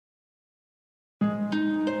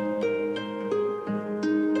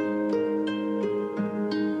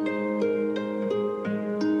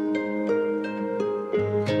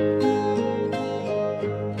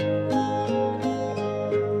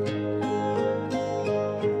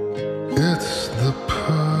It's the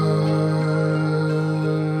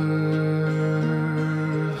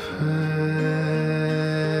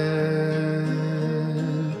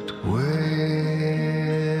perfect way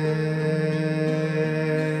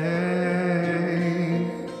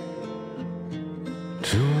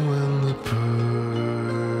to end the perfect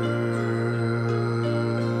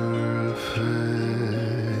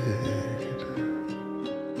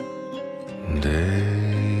day.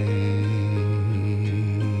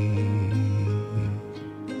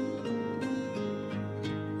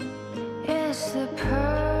 It's the perfect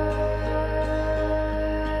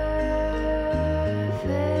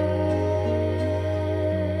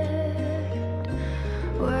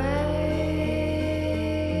way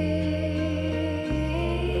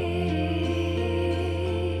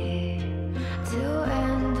to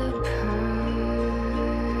end the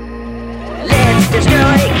Let's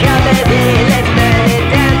destroy comedy, let's burn it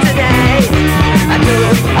down tonight. A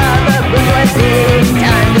tool of the bourgeoisie,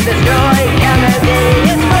 time to destroy comedy.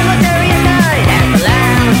 It's proletariat night at the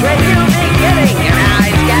lounge where you'll be getting your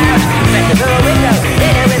eyes gouged. Festival window,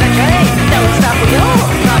 dinner with a train. Don't stop with your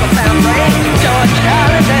model found brain. George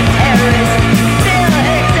Carlin's a terrorist, still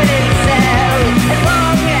exit in cell. As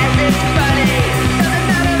long as it's funny, doesn't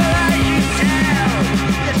matter the lies you tell.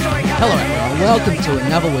 Destroy comedy. Hello everyone, welcome to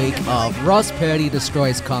another week of Ross Purdy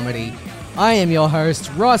Destroys Comedy. I am your host,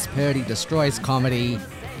 Ross Purdy Destroys Comedy,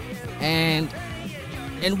 and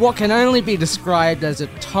in what can only be described as a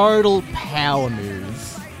total power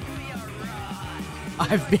move,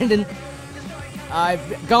 I've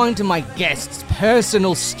gone to my guest's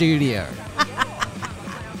personal studio,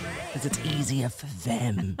 because it's easier for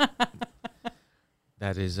them.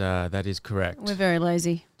 That is correct. We're very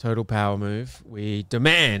lazy. Total power move. We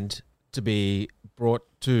demand to be brought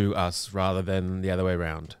to us rather than the other way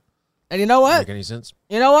around. And you know what? Make any sense?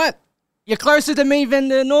 You know what? You're closer to me than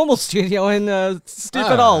the normal studio in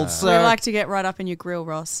stupid old. So, We like to get right up in your grill,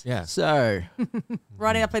 Ross. Yeah. so,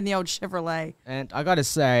 Right up in the old Chevrolet. and I gotta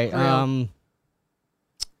say, Real.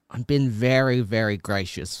 I've been very, very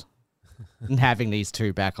gracious in having these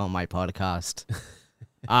two back on my podcast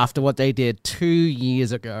after what they did 2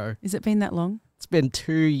 years ago. Has it been that long? It's been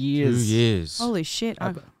 2 years. 2 years. Holy shit.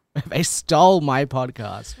 They stole my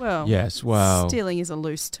podcast. Well, Yes. Well, stealing is a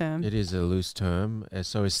loose term. it is a loose term.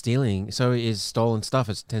 So is stealing. So is stolen stuff.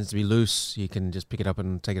 It tends to be loose. You can just pick it up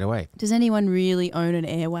and take it away. Does anyone really own an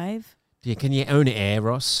airwave? Can you own air,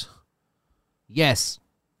 Ross? Yes.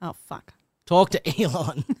 Oh, fuck. Talk to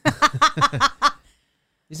Elon.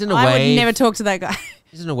 Isn't a I wave? would never talk to that guy.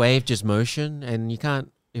 Isn't a wave just motion? And you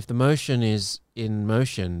can't. If the motion is in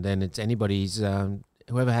motion, then it's anybody's.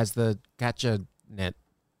 Whoever has the catcher net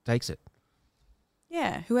takes it.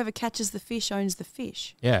 Yeah, whoever catches the fish owns the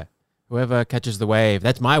fish. Yeah. Whoever catches the wave,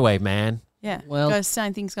 that's my wave, man. Yeah. Well-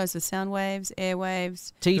 Same things goes with sound waves,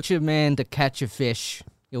 airwaves. Teach a man to catch a fish,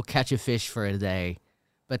 he'll catch a fish for a day.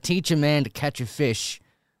 But teach a man to catch a fish,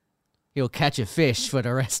 he'll catch a fish for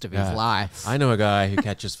the rest of his Yeah. life. I know a guy who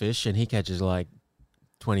catches fish, and he catches like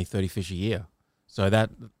 20, 30 fish a year.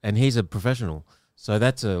 And he's a professional. So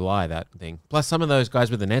that's a lie, that thing. Plus, some of those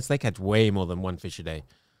guys with the nets, they catch way more than one fish a day.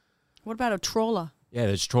 What about a trawler? Yeah,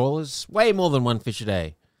 there's trawlers, way more than one fish a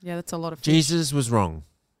day. Yeah, that's a lot of fish. Jesus was wrong.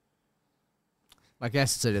 I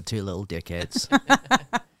guess it's the two little dickheads.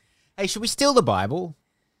 Hey, should we steal the Bible?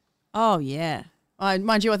 Oh, yeah.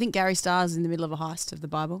 Mind you, I think Gary Starr's in the middle of a heist of the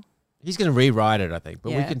Bible. He's going to rewrite it, I think, but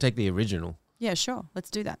we Yeah. can take the original. Yeah, sure. Let's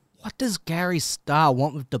do that. What does Gary Starr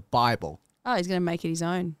want with the Bible? Oh, he's going to make it his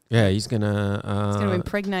own. Yeah, he's going to... He's going to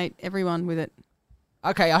impregnate everyone with it.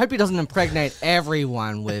 Okay, I hope he doesn't impregnate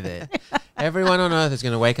everyone with it. Everyone on earth is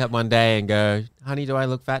going to wake up one day and go, honey, do I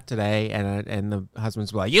look fat today? And the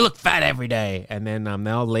husband's like, you look fat every day. And then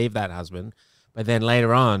they'll leave that husband. But then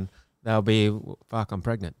later on, they'll be, fuck, I'm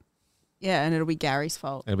pregnant. Yeah, and it'll be Gary's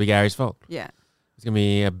fault. It'll be Gary's fault. Yeah. There's going to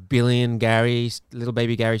be a billion little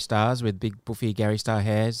baby Gary Stars with big puffy Gary Star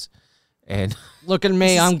hairs. And Look at me,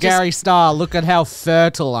 This is I'm just- Gary Starr. Look at how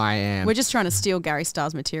fertile I am. We're just trying to steal Gary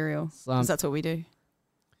Starr's material. 'Cause that's what we do.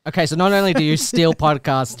 Okay, so not only do you steal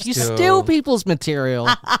podcasts, you Steal- steal people's material.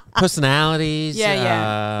 personalities.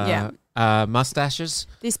 Yeah. Mustaches.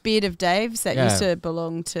 This beard of Dave's that Yeah. used to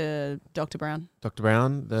belong to Dr. Brown. Dr.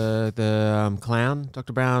 Brown, the clown.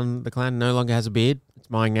 Dr. Brown, the clown, no longer has a beard. It's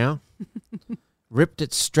mine now. Ripped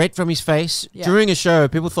it straight from his face Yeah. during a show.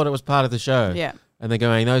 People thought it was part of the show. Yeah. And they're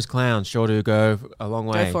going, those clowns sure do go a long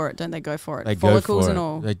way. Go for it. Don't they go for it? They go Follicles for and it.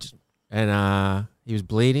 all. And he was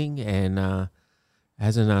bleeding and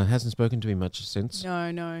hasn't spoken to me much since.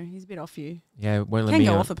 No, he's a bit off you. Yeah, won't let Can me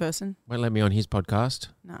go on, off a person. won't let me on his podcast.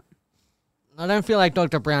 No. I don't feel like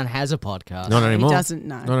Dr. Brown has a podcast. Not anymore. He doesn't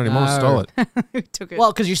know. Not anymore. No. Stole it. Who took it?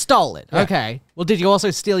 Well, because you stole it. Yeah. Okay. Well, did you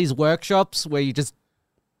also steal his workshops where you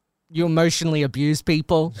emotionally abuse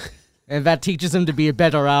people, and that teaches them to be a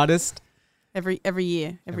better artist? every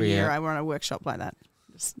year, Every year year. I run a workshop like that.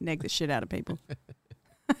 Just neg the shit out of people.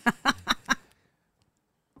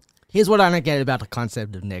 Here's what I don't get about the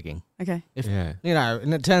concept of negging. Okay. If Yeah. you know, in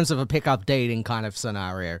the terms of a pickup dating kind of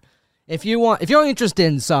scenario, if you're interested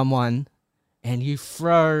in someone and you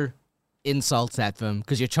throw insults at them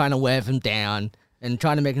because you're trying to wear them down and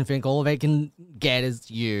trying to make them think all they can get is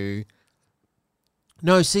you.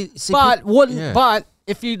 No, see But wouldn't yeah. but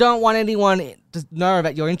if you don't want anyone to know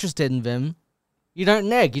that you're interested in them, you don't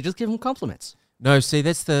neg. You just give them compliments. No, see,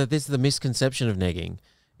 this is the misconception of negging.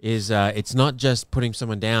 Is it's not just putting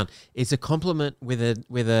someone down; it's a compliment with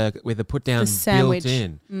a put down The sandwich.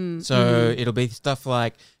 built in. So it'll be stuff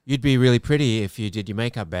like, "You'd be really pretty if you did your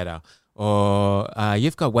makeup better," or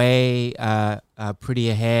 "You've got way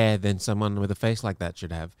prettier hair than someone with a face like that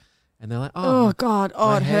should have." And they're like, Oh, "Oh, God. Oh,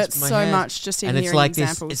 my it hair's- hurts my so hair's-" much just in and hearing it's like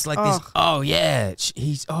examples. this. It's like this. Oh yeah,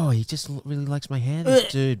 he just really likes my hair,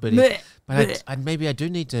 this dude. But Blech. maybe I do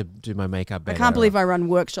need to do my makeup I better. can't believe I run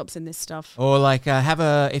workshops in this stuff. Or like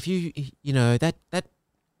if you know that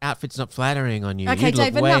outfit's not flattering on you. Okay, You'd look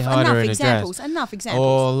David, way enough hotter in examples. a dress. Enough examples.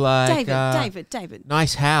 Or like David.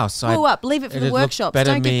 nice house. Grow up. Leave it for the it'd look workshops. better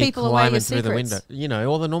Don't give me people away your climbing through the secrets. window. You know,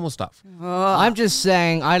 all the normal stuff. Oh. I'm just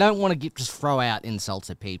saying I don't want to just throw out insults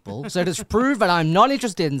at people. So to prove that I'm not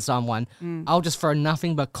interested in someone, I'll just throw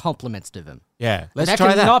nothing but compliments to them. Yeah, let's that try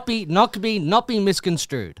can that. not be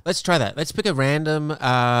misconstrued. Let's try that. Let's pick a random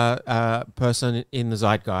person in the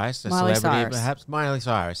zeitgeist, a Miley celebrity, Cyrus. perhaps Miley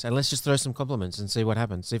Cyrus, and let's just throw some compliments and see what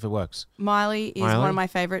happens. See if it works. Miley is Miley? one of my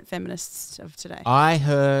favourite feminists of today. I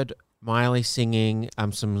heard Miley singing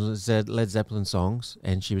some Led Zeppelin songs,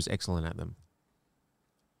 and she was excellent at them.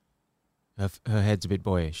 Her head's a bit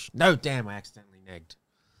boyish. No, damn, I accidentally negged.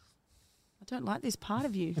 I don't like this part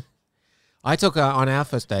of you. I took on our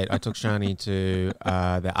first date. I took Shani to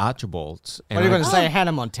the Archibalds. What are you going to say?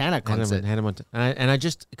 Hannah Montana concert. Hannah Montana. And I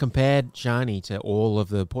just compared Shani to all of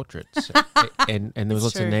the portraits, and there was It's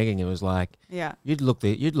lots of true. negging. It was like Yeah. you'd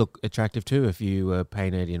look attractive too if you were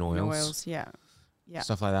painted in oils, Oils, yeah. Yeah.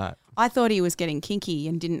 stuff like that. I thought he was getting kinky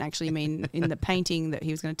and didn't actually mean in the painting that he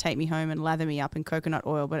was going to take me home and lather me up in coconut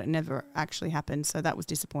oil, but it never actually happened. So that was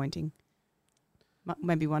disappointing.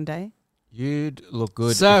 Maybe one day. You'd look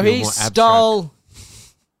good. So if you were he more abstract.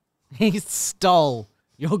 stole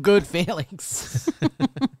your good feelings.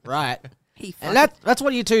 Right. He And that's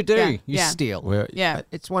what you two do. Yeah, You yeah. steal. Yeah.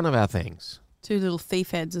 It's one of our things. Two little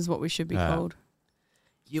thief heads is what we should be called.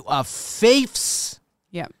 You are thieves.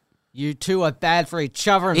 Yeah. You two are bad for each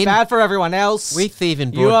other and In- bad for everyone else. We thieve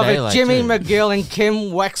in You broad are the daylight. Jimmy too. McGill and Kim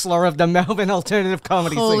Wexler of the Melbourne alternative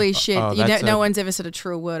comedy Holy scene. shit. Oh, You that's no a- one's ever said a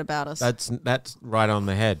true word about us. That's right on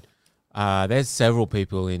the head. There's several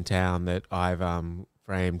people in town that I've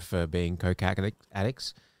framed for being coke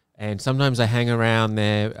addicts, and sometimes I hang around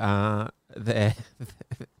their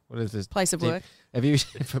what is this Place of work. Have you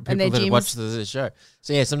for And their people that gyms. watch the show?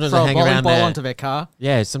 So yeah, sometimes Throw I a hang bowling around ball there. onto their car.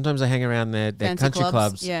 Yeah, sometimes I hang around their Fancy country clubs,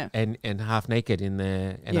 clubs, yeah. and half naked in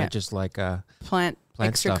there, and I Yeah. just like Plant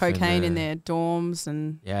extra stuff in cocaine in there. their dorms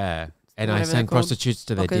and yeah, and I Whatever they're send called. prostitutes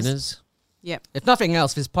to their Hookers. dinners. yep. If nothing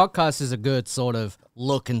else, this podcast is a good sort of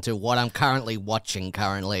look into what I'm currently watching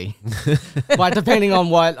currently. But depending on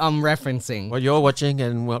what I'm referencing. What you're watching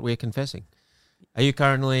and what we're confessing. Are you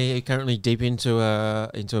currently deep into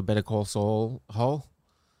a Better Call Saul hole?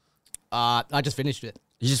 I just finished it.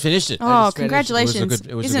 You just finished it. Oh, just finished. congratulations! It was a Isn't good-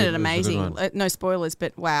 it it was a good amazing? one. No spoilers,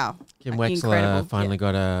 but wow, Kim Wexler incredible. finally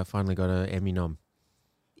got a Emmy nom.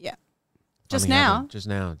 Yeah. Just Finally now. happened. Just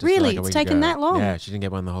now. Just Really? like a It's week taken ago. that long? Yeah, she didn't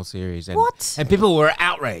get one the whole series. And, What? And people were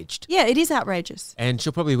outraged. Yeah, it is outrageous. And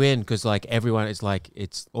she'll probably win because like everyone,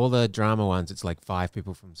 it's all the drama ones. It's like 5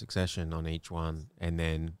 people from Succession on each one, and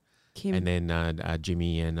then Kim,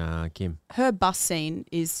 Jimmy and Kim. her bus scene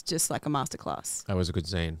is just like a masterclass. That was a good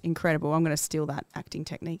scene. Incredible. I'm going to steal that acting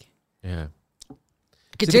technique. Yeah.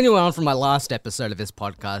 Continuing on from my last episode of this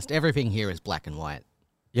podcast, everything here is black and white.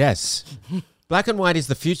 Yes. Black and white is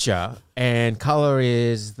the future, and color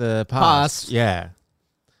is the past. Past. Yeah.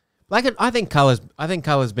 I think color's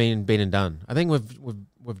been and done. I think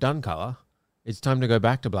we've done color. It's time to go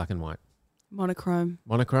back to black and white. Monochrome.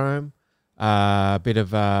 Monochrome,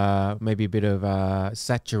 maybe a bit of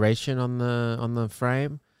saturation on the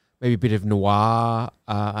frame, maybe a bit of noir,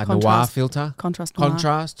 a noir Contrast. filter, Contrast noir.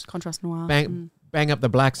 contrast. Noir. Bang up the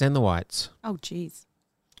blacks and the whites. Oh, jeez.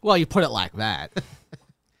 Well, you put it like that.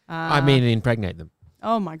 I mean, impregnate them.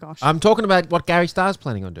 Oh my gosh. I'm talking about what Gary Starr's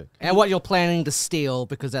planning on doing. And what you're planning to steal,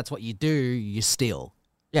 because that's what you do, you steal.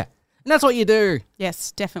 Yeah. And that's what you do.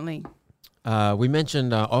 Yes, definitely. We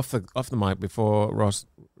mentioned off the mic before Ross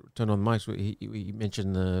turned on the mics. We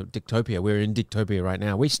mentioned the Dicktopia. We're in Dicktopia right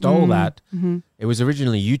now. We stole that. Mm-hmm. It was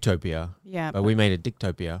originally Utopia, Yeah. but we made it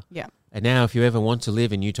Dicktopia. Yeah. And now, if you ever want to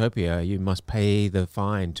live in Utopia, you must pay the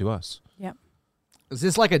fine to us. Yep. Is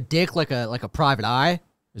this like a dick, like a private eye?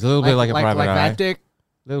 It's a little bit like a private eye. that dick?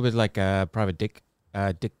 A little bit like a private Dick.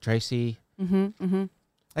 Dick Tracy. Mm-hmm. Mm-hmm.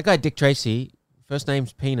 That guy, Dick Tracy, first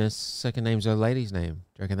name's penis, second name's a lady's name.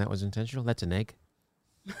 Do you reckon that was intentional? That's an egg.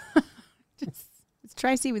 It's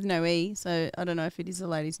Tracy with no E, so I don't know if it is a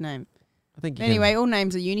lady's name. I think. Anyway, all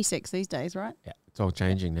names are unisex these days, right? Yeah, it's all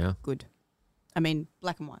changing now. Good. I mean,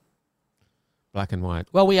 black and white. Black and white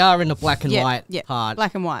Well, we are in the black and Yeah, white yeah. part.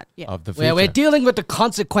 Black and white. Yeah. of the future. Where we're dealing with the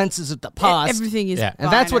consequences of the past. Everything is Yeah. and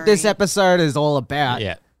that's what this binary. episode is all about.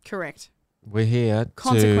 Yeah, Correct. we're here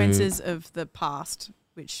Consequences of the past,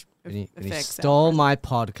 which And he affects our stole present. my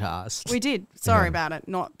podcast. We did. Sorry Yeah. about it.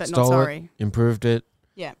 Not Stole it, sorry. improved it.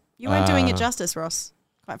 Yeah. You weren't doing it Uh, justice, Ross,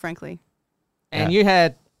 quite frankly. And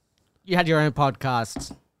Yeah. you had your own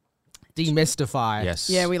podcast, Demystify. Yes.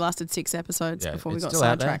 Yeah, we lasted 6 episodes Yeah, before we it's got still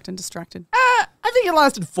out there. sidetracked and distracted. I think it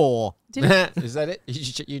lasted 4. Did it? Is that it?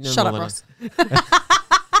 You know Shut more up, than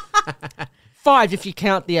Ross. 5 if you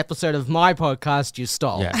count the episode of my podcast you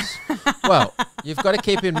stole. Yes. Well, you've got to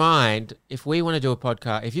keep in mind, if we want to do a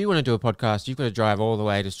podcast, if you want to do a podcast, you've got to drive all the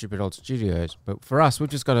way to Stupid Old Studios. But for us, we've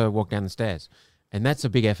just got to walk down the stairs. And that's a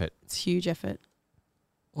big effort. It's a huge effort.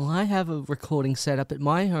 Well, I have a recording set up at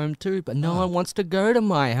my home too, but no Oh. one wants to go to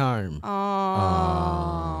my home.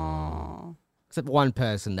 Oh. Except one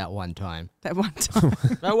person that one time. That one time.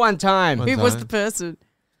 That one time. One Who was time. the person?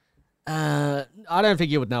 I don't think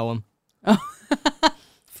you would know him.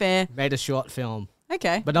 Fair. Made a short film.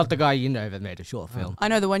 Okay. But not the guy you know that made a short film. I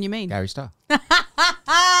know the one you mean. Gary Starr.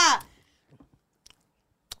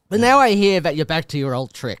 But now I hear that you're back to your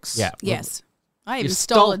old tricks. Yeah. Yes. I even You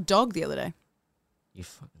stole stole- a dog the other day. You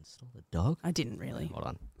fucking stole a dog? I didn't really. Hold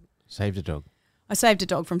on. Saved a dog. I saved a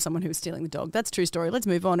dog from someone who was stealing the dog. That's a true story. Let's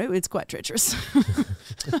move on. It's quite treacherous.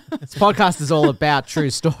 This podcast is all about true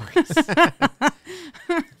stories.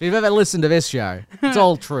 If you've ever listened to this show, it's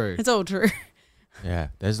all true. It's all true. Yeah.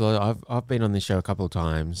 There's a lot. I've been on this show a couple of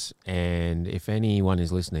times, and if anyone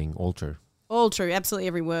is listening, all true. All true. Absolutely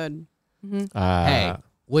every word. Hey,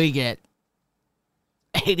 we get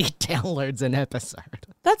 80 downloads an episode.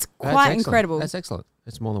 That's That's quite excellent. incredible. That's excellent.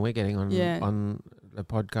 It's more than we're getting on Yeah. on the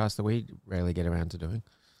podcast that we rarely get around to doing.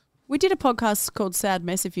 We did a podcast called Sad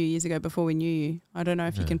Mess a few years ago before we knew you. I don't know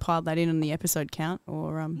if you Yeah. can pile that in on the episode count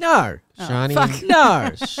or No. Oh, Shani, fuck. and,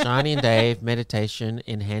 No. Shani and Dave, meditation,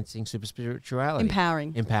 enhancing super spirituality.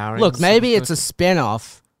 empowering. Empowering. Look, maybe it's a super-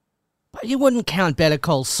 spin-off, but you wouldn't count Better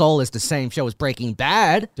Call Saul as the same show as Breaking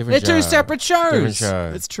Bad. Different They're two show. separate shows. different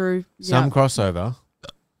show. It's true. Some Yeah. crossover.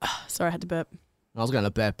 Sorry, I had to burp. I was going to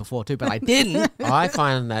bet before too, but I didn't. I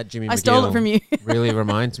find that Jimmy I stole it McGill from you. really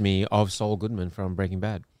reminds me of Saul Goodman from Breaking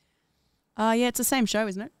Bad. Yeah, it's the same show,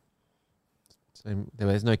 isn't it? So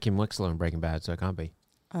there's no Kim Wexler in Breaking Bad, so it can't be.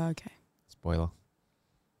 Okay. Spoiler.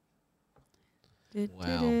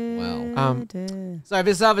 Well. So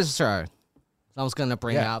this other show I was going to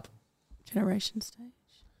bring Yeah. up, Generation stage.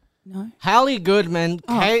 No. Hallie Goodman,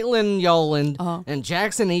 Oh. Caitlin Yoland, Oh. and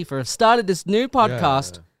Jackson Efer have started this new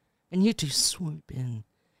podcast, and you two swoop in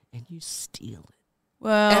and you steal it.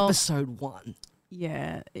 Well, Episode 1.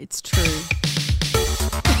 yeah, it's true.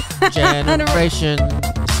 Generation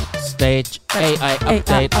Stage AI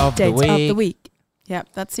update of the week. Yep,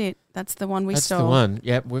 that's it. That's the one we That's stole. the one.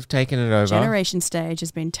 Yep, we've taken it over. Generation Stage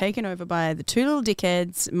has been taken over by the two little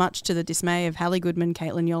dickheads, much to the dismay of Hallie Goodman,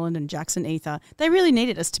 Caitlin Yoland, and Jackson Ether. They really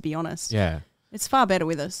needed us, to be honest. Yeah. It's far better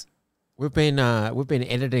with us. We've been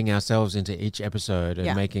editing ourselves into each episode and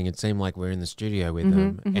Yeah. making it seem like we're in the studio with Mhm,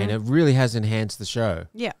 them, mhm. and it really has enhanced the show.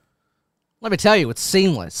 Yeah, Let me tell you, it's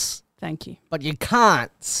seamless, thank you. but you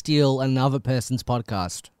can't steal another person's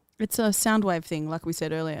podcast. It's a sound wave thing, like we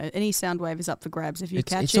said earlier. Any sound wave is up for grabs. If you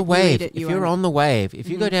catch It's it, a wave. you read it, you if you're own on the wave, if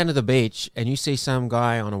you go Mhm. down to the beach and you see some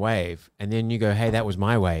guy on a wave, and then you go, "Hey, that was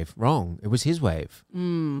my wave." Wrong. It was his wave. it.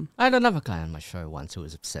 Mm. I had another guy on my show once who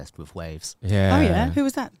was obsessed with waves. Yeah. Oh, yeah? Who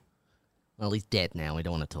was that? Well, he's dead now. We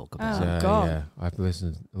don't want to talk about Oh, it. God. Yeah, I've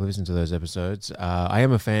listened to those episodes. I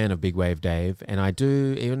am a fan of Big Wave Dave, and I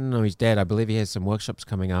do, even though he's dead, I believe he has some workshops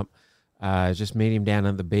coming up. Just meet him down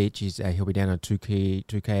at the beach. He'll be down at 2K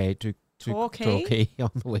Torquay?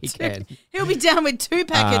 on the weekend. He'll be down with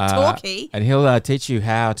 2-packet Torquay. And he'll teach you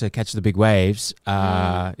how to catch the big waves.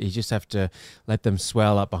 You just have to let them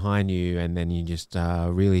swell up behind you, and then you just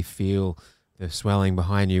really feel the swelling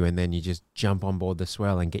behind you, and then you just jump on board the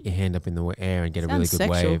swell and get your hand up in the air and get Sounds a really good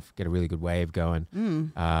sexual. wave. Get a really good wave going.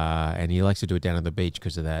 And he likes to do it down on the beach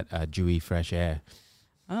because of that dewy, fresh air.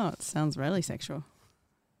 Oh, it sounds really sexual.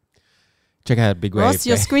 Check out Big Wave. Ross,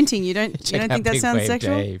 you're Dave. squinting. You don't Check out think that Big sounds Wave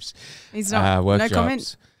sexual? Dave's, He's not. No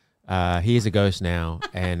workshops. comment. He is a ghost now,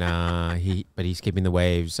 and but he's keeping the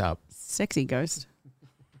waves up. Sexy ghost.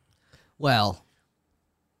 Well,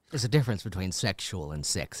 there's a difference between sexual and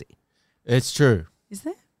sexy. It's true. Is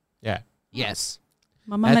there? Yeah, Yes.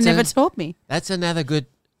 My mama That's never a- taught me. that's another good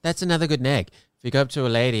neg. If you go up to a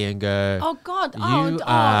lady and go, Oh God! "You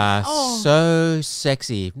are so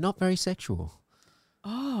sexy, not very sexual,"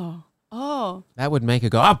 Oh, that would make her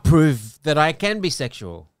go, "I'll prove that I can be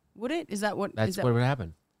sexual." would it? Is that what? That's is that, what would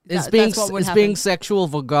happen. Is that- being that's what would is happen. being sexual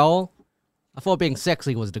the goal? I thought being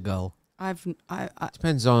sexy was the goal. I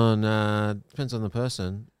Depends on the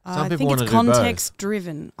person. Some I people think want it's to do both. context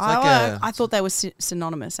driven. like I thought they were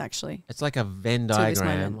synonymous actually. It's like a Venn this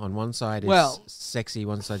diagram. moment. On one side is Well- sexy,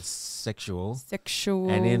 one side's sexual, Sexual.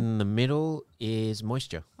 and in the middle is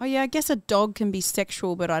moisture. Oh yeah, I guess a dog can be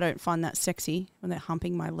sexual, but I don't find that sexy when they're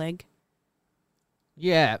humping my leg.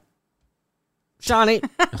 Yeah. Shani,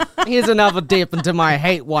 here's another dip into my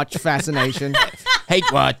hate watch fascination.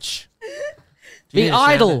 Hate watch. Do you The need a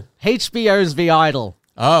sound Idol. HBO's The Idol.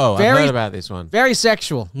 Oh, I've Very- heard about this one. Very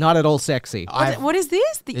sexual, not at all sexy. What is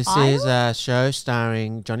this? The This Idol? is a show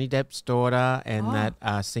starring Johnny Depp's daughter and Oh.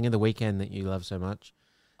 that singer of the weekend that you love so much.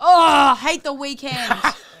 Oh, hate the weekend.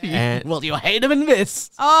 And, Well, you hate him in this.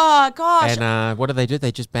 Oh gosh. and what do?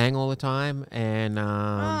 They just bang all the time. And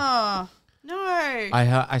Oh no.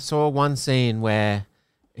 I saw one scene where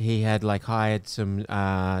he had like hired some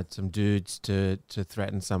dudes to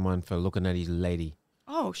threaten someone for looking at his lady.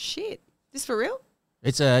 Oh shit. This for real?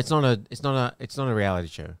 It's not a reality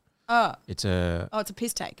show. Oh. It's a Oh, it's a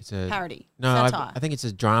piss take. It's a- parody. no. Satire. I think it's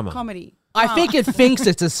a drama. Comedy. I think it thinks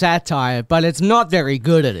it's a satire, but it's not very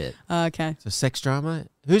good at it. Okay. It's a sex drama.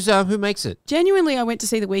 Who makes it? Genuinely, I went to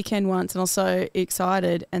see The Weeknd once and I was so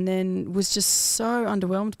excited and then was just so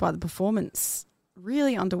underwhelmed by the performance.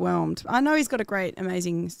 Really underwhelmed. I know he's got a great,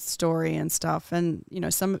 amazing story and stuff, and you know,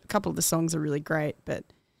 a couple of the songs are really great, but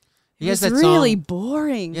He it has was that really song.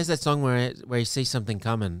 boring. He has that song where you see something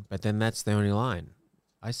coming, but then that's the only line.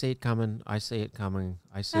 I see it coming. I see it coming.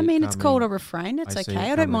 I see. I mean, it it's coming. called a refrain. It's I see okay. it I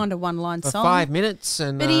don't coming. mind a one-line for song. 5 minutes,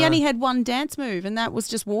 and But he only had one dance move, and that was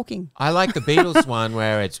just walking. I like the Beatles one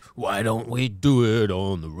where it's "Why don't we do it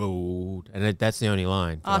on the road?" and that's the only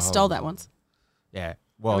line. for I the stole whole- that once. Yeah.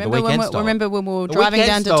 Well, remember the when weekend we, stole. it. remember when we were The driving Weeknd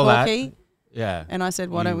down to stole that. Torquay, Yeah. and I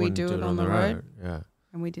said, "Why You don't we wouldn't do it on the road?" Yeah.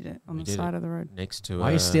 And we did it on We the did side it. of the road. Next to. Why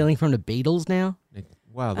are you stealing from the Beatles now?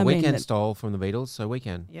 Well, the I mean, Weekend that- stole from the Beatles, so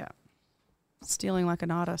Weekend. Yeah, stealing like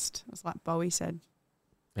an artist. It's like Bowie said.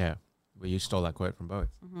 Yeah. Well, you stole that quote from Bowie.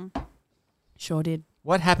 Sure did.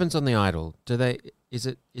 What happens on the Idol? Do they? Is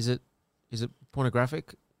it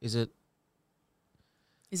pornographic? Is it?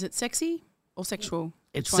 Is it sexy or sexual?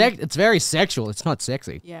 It's Which one? it's very sexual. It's not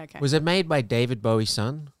sexy. Yeah. Okay. Was it made by David Bowie's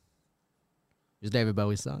son? It's David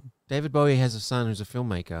Bowie's son. David Bowie has a son who's a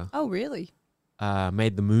filmmaker. Oh, really?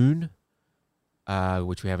 Made The Moon,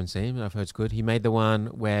 which we haven't seen. But I've heard it's good. He made the one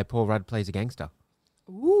where Paul Rudd plays a gangster.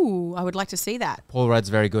 Ooh, I would like to see that. Paul Rudd's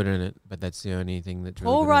very good in it, but that's the only thing that's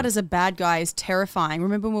really Paul good Rudd in it. as a bad guy is terrifying.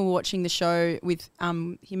 Remember when we were watching the show with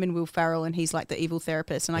him and Will Ferrell, and he's like the evil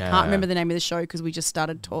therapist, and I Yeah. can't remember the name of the show because we just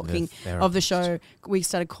started talking of the therapist. show. We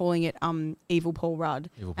started calling it Evil Paul Rudd,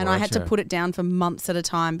 Evil Paul and I Rudd had show. to put it down for months at a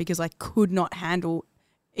time because I could not handle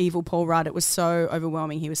Evil Paul Rudd. It was so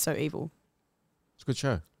overwhelming. He was so evil. It's a good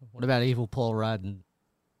show. What about Evil Paul Rudd and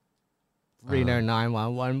Reno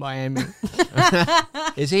 911 Miami?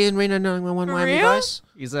 Is he in Reno 911 Miami, real? guys?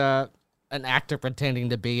 He's an actor pretending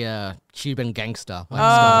to be a Cuban gangster. Oh, Like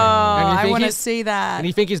Scotty. And you I think want to he's- see that. And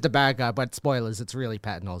you think he's the bad guy, but spoilers, it's really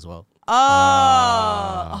Patton Oswalt.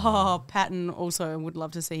 Patton also would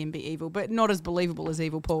love to see him be evil, but not as believable as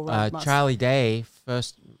Evil Paul Rudd. must. Charlie Day,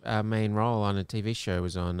 first main role on a TV show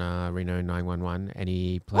was on Reno 911, and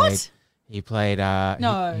he played. What? He played.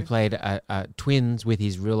 No. He played twins with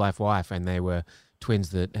his real life wife, and they were twins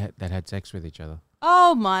that had sex with each other.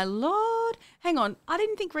 Oh my lord! Hang on, I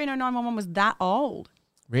didn't think Reno 911 was that old.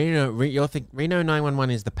 Reno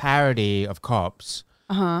 911 is the parody of Cops.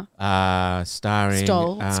 Starring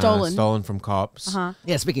Stolen. Stolen from Cops. Uh huh.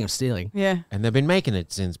 Yeah, speaking of stealing. Yeah. And they've been making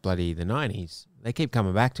it since bloody the 90s. They keep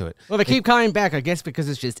coming back to it. Well, they keep coming back, I guess, because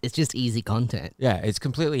it's just easy content. Yeah, it's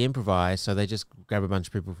completely improvised. So they just grab a bunch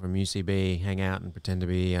of people from UCB, hang out, and pretend to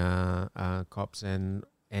be cops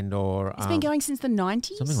or It's been going since the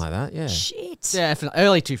 90s? something like that. Yeah. Shit. Definitely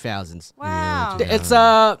early 2000s. Wow. Yeah. It's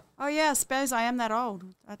Oh, yeah, I suppose I am that old.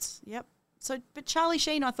 Yep. So, but Charlie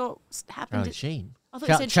Sheen, I thought happened. Charlie Sheen. I thought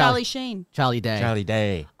you said Charlie Sheen. Charlie Day. Charlie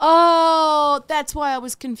Day. Oh, that's why I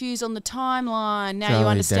was confused on the timeline. Now you Charlie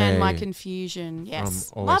understand my Day confusion. Yes.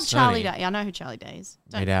 from Always Love Charlie Sunny. Day. I know who Charlie Day is.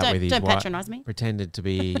 Made out with his don't wife. patronise me. Pretended to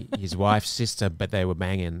be his wife's sister, but they were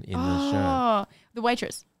banging in the show. Oh, the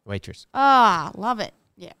waitress. Waitress. Ah, love it.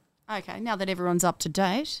 Yeah. Okay, now that everyone's up to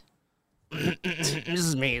date. This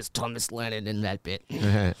is me as Thomas Lennon in that bit.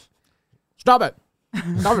 Stop it.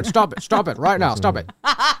 Stop it. Stop it. Stop it. Right now. Stop it.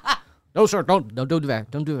 No, sir. Don't do that.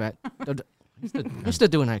 Don't do that. I used to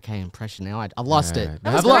do an okay impression now. I've lost it. That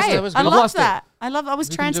That was I've lost great. it. That was I good. love lost it. that. I was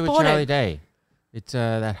We can do a transported. Charlie Day. It's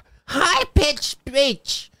that high-pitched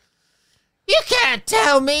speech. You can't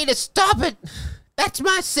tell me to stop it. That's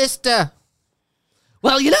my sister.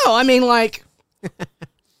 Well, I mean, like,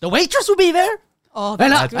 the waitress will be there. Oh,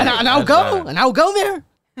 And, that's good. I'll That's go. better. And I'll go there.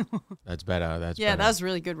 That's better. That's Yeah, better. that was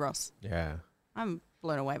really good, Ross. Yeah. I'm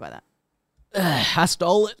blown away by that. I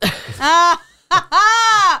stole it.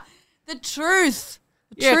 The truth.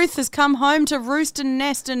 The Yeah. truth has come home to roost and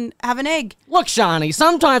nest and have an egg. Look, Shani,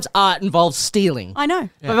 sometimes art involves stealing. I know.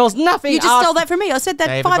 But there was nothing You just art- stole that from me. I said that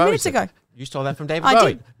David 5 Bowie minutes said- ago. You stole that from David I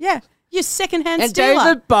Bowie. did. Yeah. You secondhand And stealer.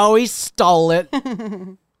 David Bowie stole it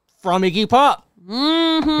from Iggy Pop.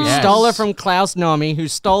 Mm-hmm. Who Yes. stole it from Klaus Nomi, who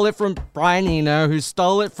stole it from Brian Eno, who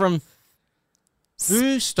stole it from...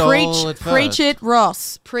 Who stole it first? Preach it,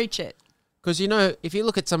 Ross. Preach it. Because, if you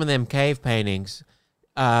look at some of them cave paintings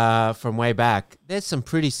from way back, there's some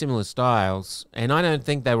pretty similar styles. And I don't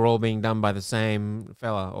think they were all being done by the same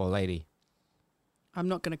fella or lady. I'm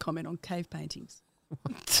not going to comment on cave paintings.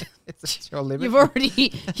 It's your limit.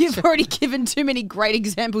 You've already given too many great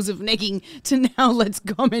examples of negging to now let's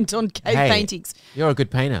comment on cave Hey. paintings. You're a good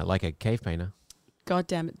painter, like a cave painter. God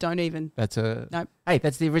damn it. Don't even. That's a... Nope. Hey,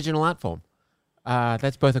 that's the original art form.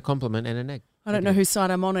 That's both a compliment and an egg. I don't know whose side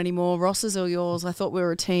I'm on anymore, Ross's or yours. I thought we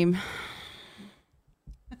were a team.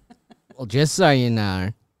 Well, just so you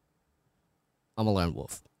know, I'm a lone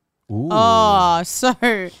wolf. Ooh. Oh,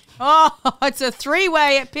 it's a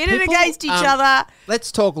three-way pitted People, against each other.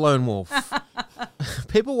 Let's talk lone wolf.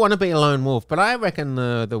 People want to be a lone wolf, but I reckon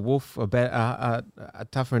the wolf are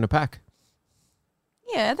tougher in a pack.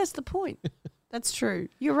 Yeah, that's the point. That's true.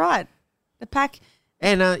 You're right. The pack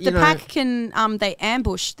And pack can they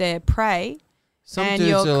ambush their prey, some and dudes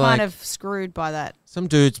you're are kind like, of screwed by that. some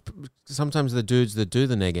dudes. Sometimes the dudes that do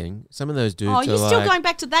the negging, some of those dudes. Oh, you're are still like, going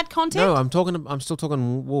back to that content? No, I'm still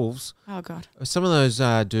talking wolves. Oh God. Some of those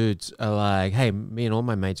dudes are like, hey, me and all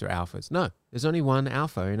my mates are alphas. No, there's only one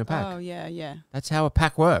alpha in a pack. Oh yeah, yeah, That's how a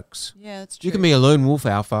pack works. yeah. That's true. You can be a lone wolf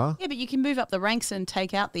alpha. Yeah, but you can move up the ranks and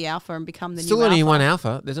take out the alpha and become the Still new only alpha. one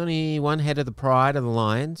alpha. There's only one head of the pride of the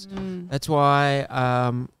lions. Mm. That's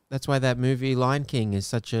why that movie Lion King is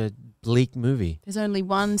such a bleak movie. There's only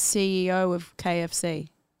one CEO of KFC.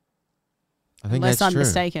 I think Unless that's I'm true.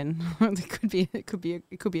 mistaken. it could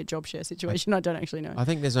be a job share situation. I don't actually know. I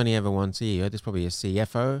think there's only ever one CEO. There's probably a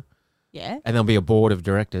CFO, Yeah. and there'll be a board of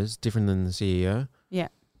directors, different than the CEO. Yeah.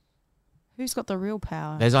 Who's got the real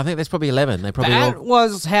power? I think there's probably 11. They probably That all,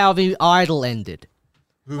 was how the Idol ended.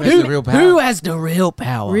 who has the real power? Who has the real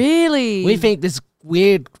power? Really? We think this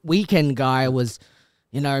weird weekend guy was,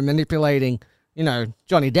 manipulating,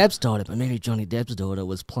 Johnny Depp's daughter, but maybe Johnny Depp's daughter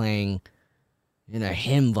was playing,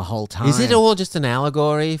 him the whole time. Is it all just an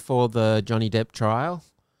allegory for the Johnny Depp trial?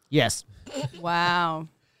 Yes. Wow.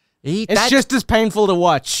 It's just as painful to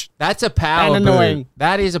watch. That's a power and move. annoying.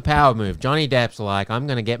 That is a power move. Johnny Depp's like, I'm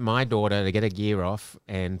going to get my daughter to get a gear off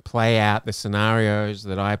and play out the scenarios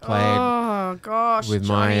that I played Oh gosh. with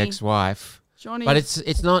my Johnny. ex-wife. Johnny. But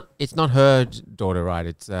it's not her daughter, right?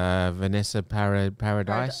 It's Vanessa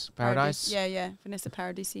Paradise. Paradise. Yeah. Vanessa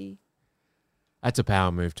Paradisi. That's a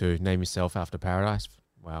power move too. Name yourself after Paradise.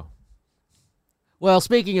 Wow. Well,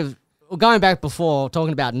 speaking of, going back before,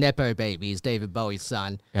 talking about Nepo babies, David Bowie's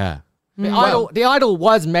son. Yeah. The Idol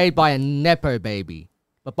was made by a Nepo baby,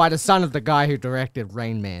 but by the son of the guy who directed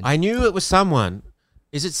Rain Man. I knew it was someone.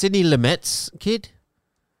 Is it Sidney Lumet's kid?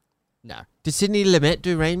 No. Did Sidney Lumet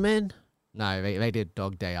do Rain Man? No, they did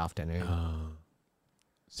Dog Day Afternoon.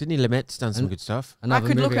 Sidney Lumet's done some good stuff. Another I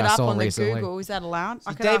could look movie it I up saw on the recently. Google. Is that allowed?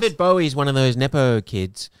 I could David ask- Bowie's one of those Nepo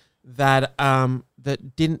kids that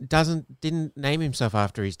that didn't name himself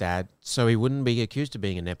after his dad, so he wouldn't be accused of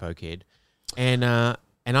being a Nepo kid. And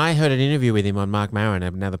And I heard an interview with him on Mark Maron,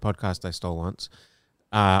 another podcast I stole once.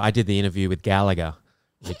 I did the interview with Gallagher,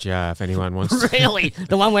 which if anyone wants to... Really?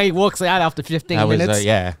 The one where he walks out after 15 minutes?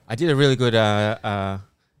 Yeah. I did a really good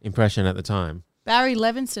impression at the time. Barry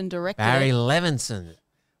Levinson directed. Barry it. Levinson.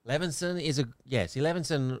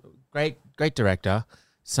 Levinson, great director.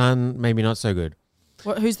 Son, maybe not so good.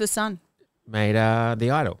 Who's the son? Made The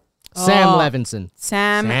Idol. Sam Oh. Levinson.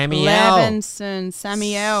 Samuel. Levinson.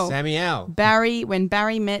 Samuel. Samuel. When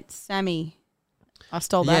Barry met Sammy. I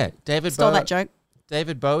stole that. Yeah, Stole that joke.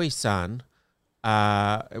 David Bowie's son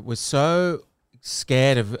was so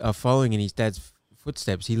scared of following in his dad's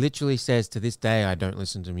footsteps. He literally says to this day, "I don't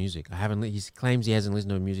listen to music. I haven't." He claims he hasn't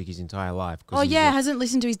listened to music his entire life. Oh yeah, hasn't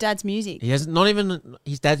listened to his dad's music. He hasn't, not even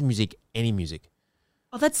his dad's music, any music.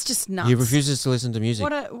 Oh, that's just nuts. He refuses to listen to music.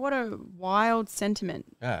 What a wild sentiment.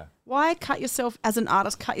 Yeah. Why cut yourself out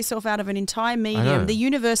of an entire know. medium, the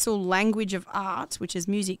universal language of art, which is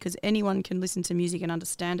music, because anyone can listen to music and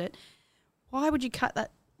understand it. Why would you cut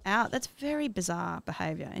that out? That's very bizarre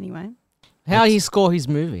behaviour. Anyway. How did he score his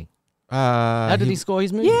movie? How Did he score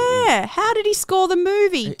his movie? Yeah. How did he score the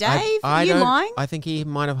movie, Dave? Are you lying? I think he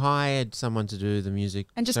might have hired someone to do the music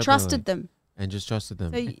And just separately. trusted them. And just trusted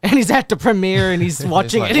them. So And he's at the premiere and he's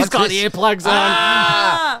watching like, it. He's "What's got this?" the earplugs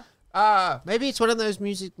on. Maybe it's one of those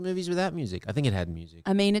movies without music. I think it had music.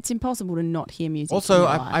 I mean, it's impossible to not hear music. Also, in your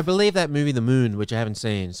I life. believe that movie, The Moon, which I haven't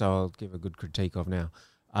seen, so I'll give a good critique of now.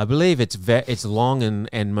 I believe it's long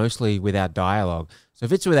and mostly without dialogue. So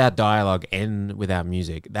if it's without dialogue and without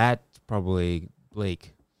music, that's probably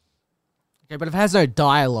bleak. Okay, but if it has no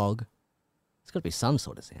dialogue, it's got to be some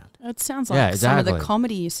sort of sound. It sounds like Yeah, some of the exactly.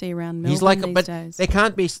 comedy you see around Melbourne He's like, these but days. there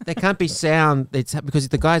can't be sound. It's because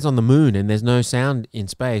the guy's on the moon and there's no sound in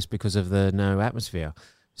space because of the no atmosphere.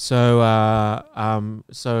 So,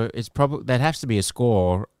 so it's probably that has to be a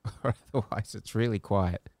score, or otherwise it's really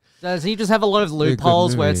quiet. Does he just have a lot of good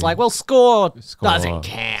loopholes where it's movie. like, well, score Score doesn't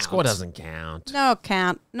count. Score doesn't count. No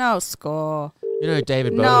count, no score, You know,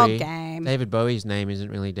 David no Bowie. game. David Bowie's name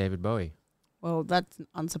isn't really David Bowie. Well, that's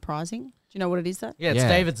unsurprising. Do you know what it is, though? Yeah, it's Yeah.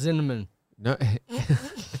 David Zinnemann. No,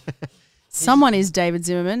 Someone is David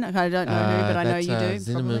Zimmerman. I don't know who, but I know that's, you do. probably.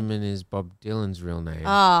 Zimmerman is Bob Dylan's real name.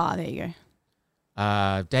 Ah, there you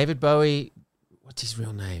go. David Bowie. What's his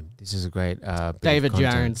real name? This is a great bit of David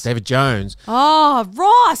content. Jones. David Jones. Oh,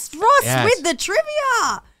 Ross Yes. with the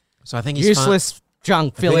trivia. So I think he's Useless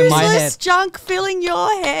junk filling my head. Useless junk filling your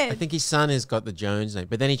I head. think his son has got the Jones name,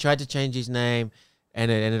 but then he tried to change his name,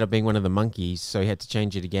 and it ended up being one of the monkeys, so he had to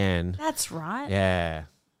change it again. That's right. Yeah,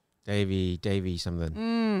 Davy something,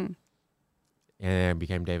 Mm. and it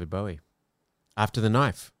became David Bowie after the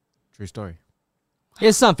knife. True story.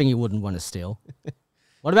 Here's something you wouldn't want to steal.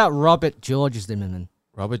 What about Robert George Zimmerman?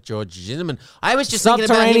 Robert George Zimmerman. I was just thinking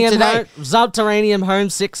about him today. Subterranean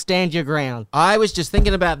homesick, stand your ground. I was just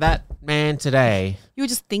thinking about that man today. You were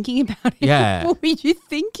just thinking about it. Yeah. What were you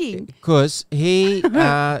thinking? Because he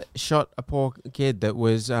shot a poor kid that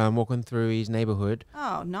was walking through his neighborhood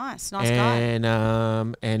Oh, nice guy.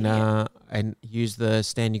 and used the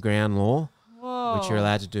stand your ground law, Whoa. which you're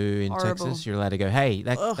allowed to do in Horrible. Texas. You're allowed to go, hey,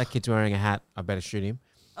 that kid's wearing a hat. I better shoot him.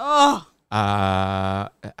 Oh,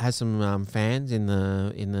 Has some fans in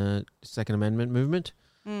the Second Amendment movement.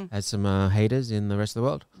 Has some haters in the rest of the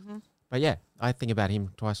world. Mm-hmm. But yeah, I think about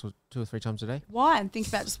him twice or 2 or 3 times a day. why? And think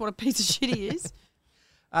about just what a piece of shit he is.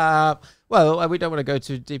 Well, we don't want to go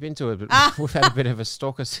too deep into it, but we've had a bit of a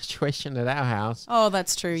stalker situation at our house. Oh,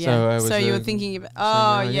 that's true. So, Yeah. it So, was you a- were thinking about.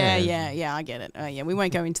 Oh, yeah. yeah. I get it. Oh, yeah. We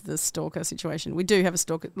won't go into the stalker situation. We do have a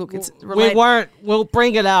stalker. Look, it's We related. won't. We'll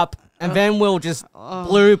bring it up, and then we'll just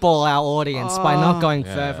blue ball our audience by not going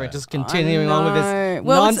further, and just continuing on with know. this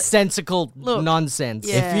Well, it's- nonsensical look, nonsense.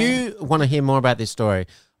 yeah. If you want to hear more about this story,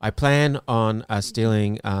 I plan on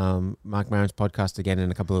stealing Mark Maron's podcast again in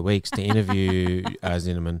a couple of weeks to interview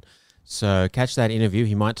Zinnemann. So catch that interview.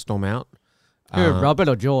 He might storm out. Who, Robert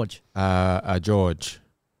or George? George.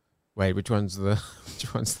 Wait, which one's the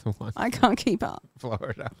one? I can't keep up.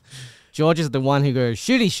 Florida. George is the one who goes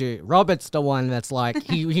shooty shoot. Robert's the one that's like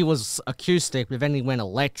he was acoustic, but then he went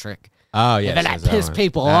electric. Oh yeah, then that pissed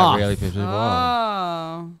people off. Really pissed people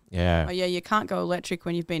off. Oh. Yeah, Oh, yeah. You can't go electric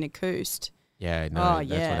when you've been acoused. yeah. No, Oh, that's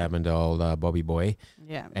yeah. what happened to old Bobby Boy,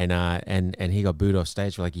 Yeah. and he got booed off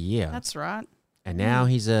stage for like a year. That's right. And now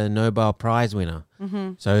he's a Nobel Prize winner.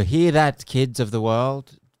 Mm-hmm. So hear that, kids of the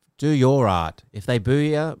world. Do your art. If they boo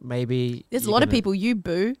you, maybe... There's a you're lot of gonna- people you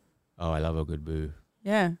boo. Oh, I love a good boo.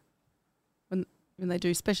 Yeah. When they do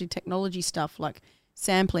especially technology stuff like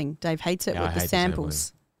sampling. Dave hates it Yeah, I with the hate the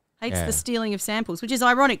samples. Hates Yeah. the stealing of samples, which is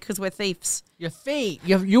ironic because we're thieves. You're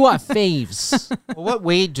you are thieves. Well, what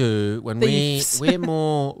we do when Thieves. we're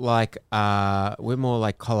more like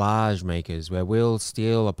collage makers, where we'll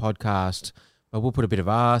steal a podcast, but we'll put a bit of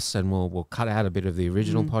us and we'll cut out a bit of the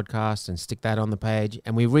original podcast and stick that on the page,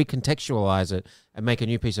 and we recontextualize it and make a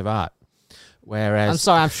new piece of art. Whereas I'm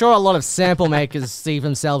sorry, I'm sure a lot of sample makers see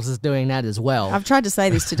themselves as doing that as well. I've tried to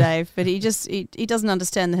say this to Dave, but he doesn't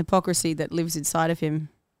understand the hypocrisy that lives inside of him.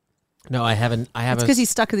 no, I haven't. It's because he's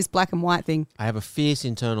stuck with this black and white thing. I have a fierce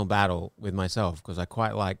internal battle with myself because I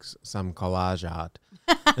quite like some collage art.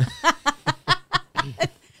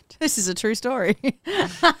 This is a true story.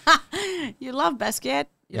 You love Basquiat.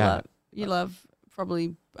 You love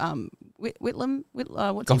probably Whitlam.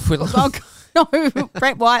 What's Gough he? Whitlam. No,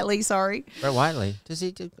 Brett Whiteley. Sorry. Brett Whiteley, does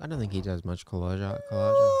he? I don't think he does much collage art.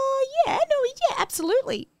 Oh yeah,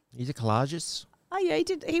 absolutely. He's a collagist. Oh yeah, he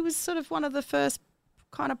did. He was sort of one of the first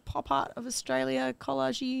kind of pop art of Australia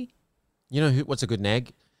collage-y. You know what's a good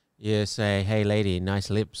neg? You say, "Hey, lady, nice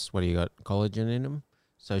lips. What do you got? Collagen in them?"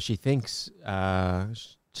 So she thinks. I'm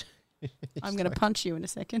going to punch you in a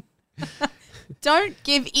second. Don't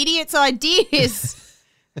give idiots ideas.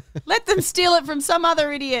 Let them steal it from some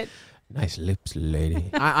other idiot. Nice lips, lady.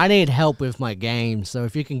 I need help with my game, so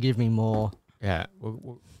if you can give me more. Yeah.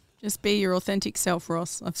 Just be your authentic self,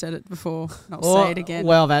 Ross. I've said it before. I'll say it again.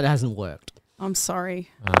 Well, that hasn't worked. I'm sorry.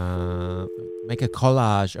 Make a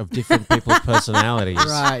collage of different people's personalities.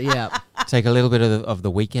 Right, yeah. Take a little bit of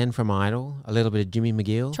the Weekend from Idol, a little bit of Jimmy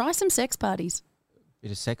McGill, Try some sex parties.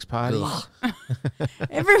 bit of Sex Party.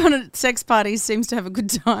 Everyone at sex parties seems to have a good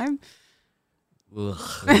time. Yeah.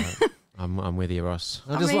 I'm with you, Ross.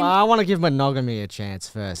 I want to give monogamy a chance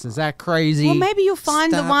first. Is that crazy? Well, maybe you'll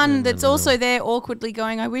find the Stop. one that's No. also there awkwardly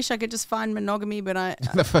going, I wish I could just find monogamy, but I...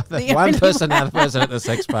 The one person, other person at the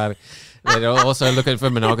sex party. They're also looking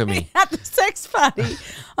for monogamy. At the sex party.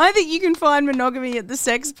 I think you can find monogamy at the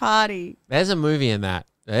sex party. There's a movie in that.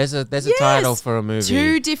 There's a Yes. title for a movie.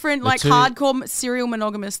 Two different, The like, two- hardcore serial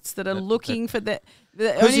monogamists that are looking for the...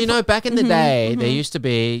 Because, you know, back in the day, Mm-hmm. there used to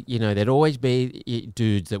be, there'd always be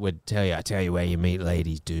dudes that would tell you, I tell you where you meet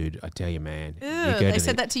ladies, dude. I tell you, man. You go They to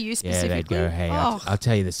said the- that to you Yeah, specifically? they'd go, hey, Oh. I'll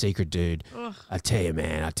tell you the secret, dude. I'll tell you,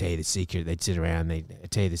 man. I'll tell you the secret. They'd sit around. They'd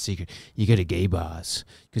tell you the secret. You go to gay bars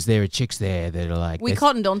because there are chicks there that are like... We they're-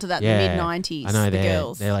 cottoned onto that in the mid-90s, I know, the they're,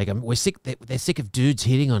 girls. They're like, we're sick. They're sick of dudes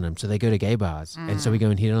hitting on them, so they go to gay bars. And so we go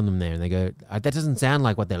and hit on them there. And they go, that doesn't sound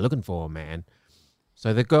like what they're looking for, man.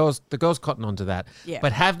 So the girls cotton on to that. Yeah.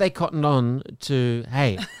 But have they cottoned on to,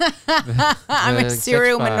 hey, I'm a the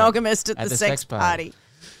serial sex bar- monogamist at the sex party. party.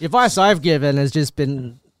 The advice I've given has just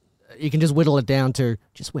been, you can just whittle it down to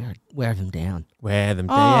just wear them down. Wear them.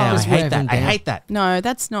 Oh. Yeah, I Just wear hate them that. I down. hate that. No,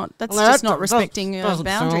 that's just That not respecting doesn't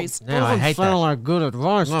boundaries. Sound, No, I hate that. sound like good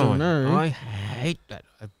advice No, to me. I hate that.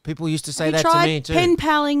 People used to say Have you that to tried me too. pen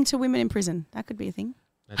paling to women in prison? That could be a thing.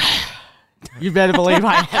 You better believe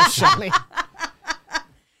I have, Shirley.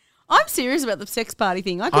 I'm serious about the sex party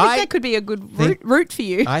thing. I think that could be a good route for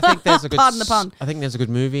you. I think there's a good Pardon the pun. I think there's a good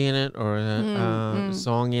movie in it or a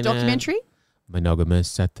song in Documentary? it.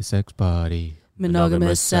 Monogamous at the sex party.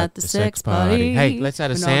 Monogamous at the sex party. Hey, let's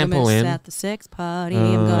add a sample in. Monogamous at the sex party.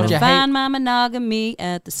 I'm Would gonna you find my monogamy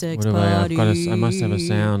at the sex What have I? party. I must have a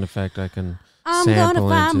sound effect I can I'm sample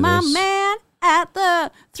gonna find into my this. man at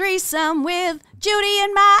the threesome with Judy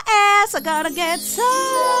in my ass. I gotta get some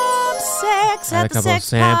sex Add a at the couple of sex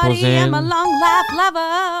samples party. I'm a in. long life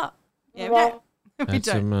lover. Yeah, we Add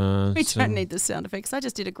don't. We some don't need the sound effects. I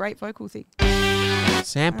just did a great vocal thing.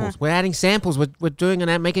 samples. We're adding samples. We're doing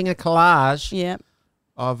making a collage Yeah.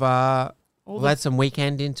 of we'll add some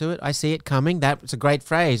Weekend into it. I see it coming. That's a great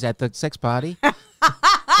phrase at the sex party.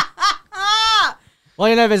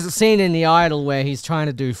 Well, there's a scene in The Idol where he's trying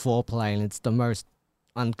to do foreplay, and it's the most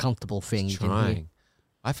uncomfortable thing you can hear. Trying.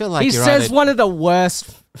 I feel like He you're says either- one of the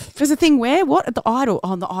worst. There's a thing where? What? At the Idol.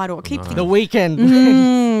 Oh, the Idol. I keep The thinking.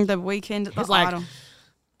 Weekend The Weekend at the It's like- Idol.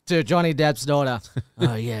 to Johnny Depp's daughter.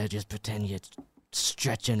 Oh yeah, just pretend you're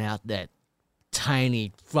stretching out that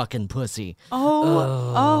tiny fucking pussy.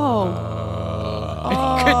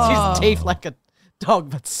 Cuts his teeth like a dog,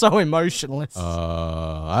 but so emotionless.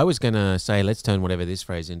 I was gonna say let's turn whatever this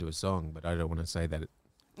phrase into a song, but I don't want to say that.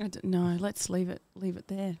 I don't know. Let's leave it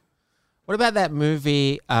there. What about that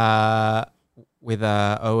movie with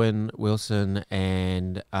Owen Wilson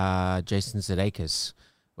and Jason Sudeikis,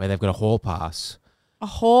 where they've got a hall pass? A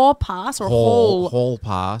whore pass or a hall? Hall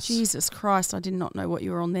pass. Jesus Christ! I did not know what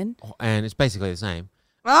you were on then. And it's basically the same.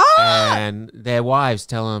 Ah! And their wives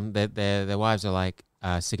tell them that their wives are like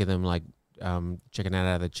sick of them like checking out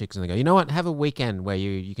other chicks, and they go, you know what? Have a weekend where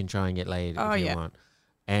you can try and get laid Oh, if you yeah. want.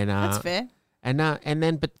 And That's fair. And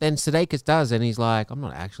then Sudeikis does, and he's like, I'm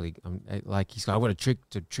not actually. He's like, I want to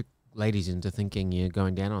trick ladies into thinking you're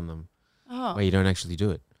going down on them, Oh. where you don't actually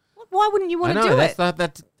do it. Why wouldn't you want I to know do it?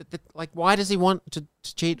 that. Like, why does he want to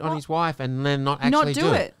cheat on his wife and then not actually Not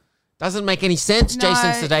do it. Doesn't make any sense, No, Jason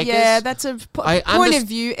Sudeikis. Yeah, that's a point of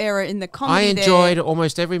view error in the comedy. I enjoyed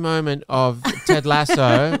almost every moment of Ted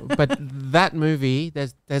Lasso, but that movie,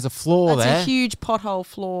 there's a flaw That's there. a huge plot hole.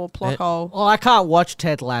 Well, I can't watch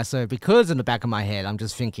Ted Lasso because in the back of my head, I'm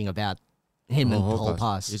just thinking about him and Hall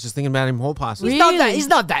Pass. You're just thinking about him hall passes. Really? He's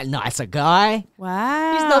not that nice a guy.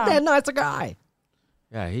 Wow. He's not that nice a guy.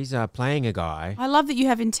 Yeah, he's playing a guy. I love that you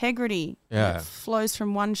have integrity. Yeah. That flows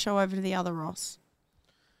from one show over to the other, Ross.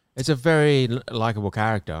 It's a very likable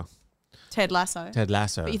character, Ted Lasso. Ted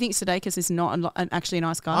Lasso. But you think Sudeikis is not actually a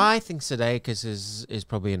nice guy? I think Sudeikis is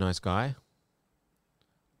probably a nice guy,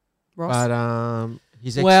 Ross? but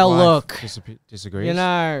his ex-wife Well, look, disagrees.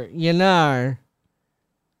 You know,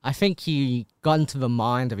 I think he got into the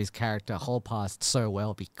mind of his character Hall Pass so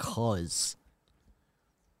well because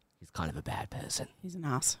he's kind of a bad person. He's an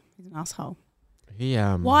ass. He's an asshole. He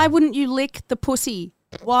Why wouldn't you lick the pussy?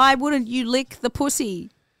 Why wouldn't you lick the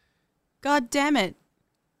pussy? God damn it.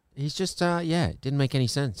 He's just it didn't make any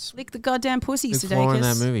sense. Lick the goddamn pussy, Big Sudeikis. flaw in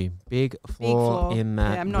that movie. Big flaw in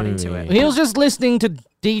that. Yeah, I'm not into it. movie. He was just listening to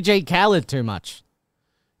DJ Khaled too much.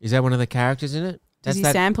 Is that one of the characters in it? Does he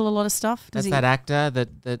that, sample a lot of stuff? Does That's he? that actor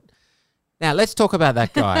that. Now let's talk about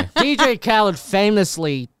that guy. DJ Khaled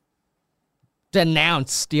famously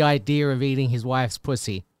denounced the idea of eating his wife's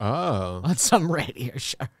pussy Oh, on some radio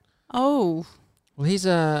show. Oh. well, he's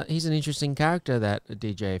an interesting character, that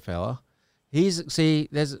DJ fella. There's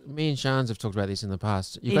me and Shans have talked about this in the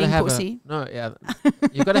past. You've got to Eating have pussy?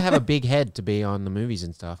 you've got to have a big head to be on the movies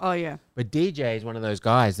and stuff. Oh, yeah. But DJ is one of those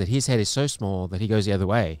guys that his head is so small that he goes the other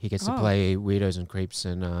way. He gets to Oh. play weirdos and creeps,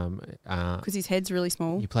 and Because his head's really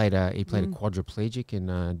small. he played a quadriplegic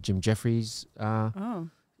in Jim Jeffries' Oh.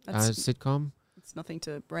 That's sitcom. it's nothing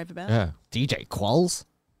to rave about. Yeah. DJ Qualls?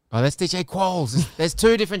 Oh, that's DJ Qualls. There's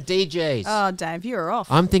two different DJs. Oh, Dave, you're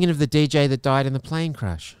off. I'm thinking of the DJ that died in the plane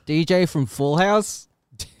crash. DJ from Full House?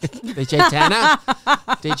 DJ Tanner.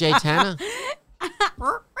 DJ Tanner.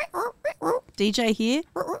 DJ here.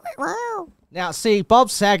 Now, see, Bob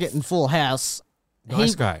Saget in Full House,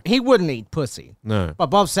 Nice guy. he wouldn't eat pussy. No. But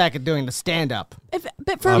Bob Saget doing the stand-up,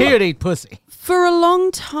 But for he would eat pussy. For a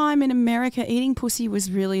long time in America, eating pussy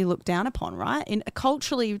was really looked down upon, right? In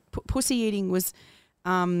culturally, pussy eating was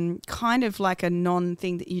kind of like a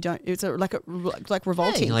non-thing that you don't. It's like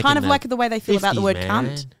revolting, like kind in of the like the way they feel about the 50s, word man.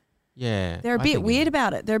 cunt. Yeah. They're a I bit think weird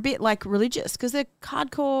about it. They're a bit like religious because they're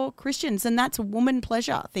hardcore Christians, and that's a woman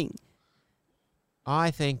pleasure thing.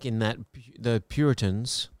 I think in that the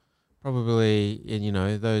Puritans, probably in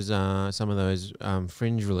those some of those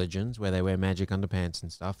fringe religions where they wear magic underpants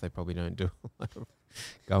and stuff, they probably don't do a lot of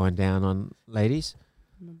going down on ladies.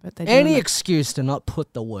 But they do Any that. excuse to not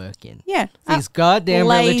put the work in. Yeah, These goddamn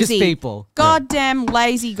religious lazy. people. Goddamn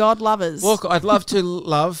lazy God lovers. Look, I'd love to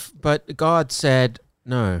love, but God said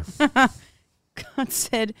no. God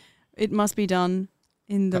said it must be done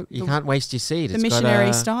in the You can't waste your seed. the It's missionary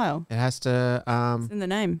gotta- style. It has to. It's in the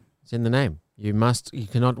name. It's in the name. You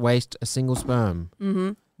cannot waste a single sperm.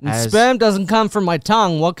 Mm-hmm. As- Sperm doesn't come from my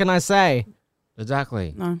tongue. What can I say?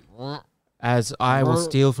 Exactly. No, As I will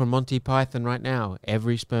steal from Monty Python right now.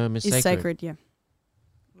 Every sperm is it's sacred. sacred. Yeah.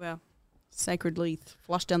 Well, sacredly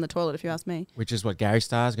flushed down the toilet, if you ask me. Which is what Gary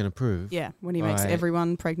Starr is going to prove. Yeah, when he makes Right.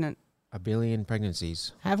 everyone pregnant. 1 billion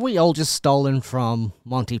pregnancies. Have we all just stolen from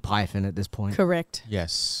Monty Python at this point? Correct.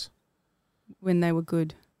 Yes. When they were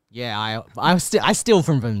good. Yeah, I steal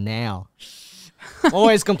from them now.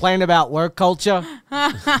 Always complain about work culture.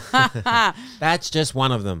 That's just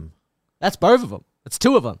one of them. That's both of them. It's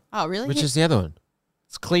two of them. Oh, really? Which is the other one?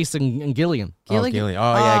 It's Cleese and Gilliam. Gilligan? Oh, Gilliam.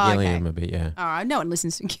 Oh, yeah, Oh, Gilliam okay. a bit, yeah. All right, no one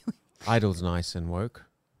listens to Gilligan. Idol's nice and woke.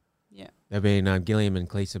 Yeah. They've been, Gilliam and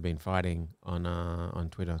Cleese have been fighting on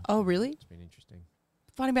Twitter. Oh, really? It's been interesting.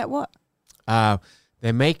 Fighting about what?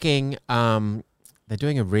 They're making, they're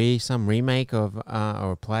doing some remake of,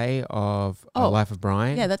 or a play of Life of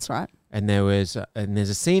Brian. Yeah, that's right. And there's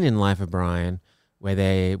a scene in Life of Brian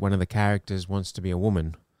where one of the characters wants to be a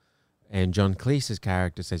woman, and John Cleese's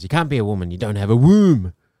character says, "You can't be a woman. You don't have a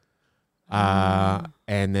womb."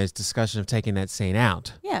 And there's discussion of taking that scene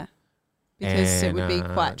out. Yeah. Because it would be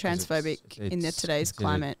And, quite 'cause transphobic in today's considered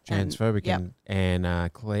climate. Transphobic, Yep.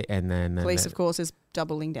 and then Police, of course, is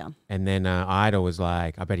doubling down. and then Idol was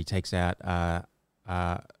like, I bet he takes out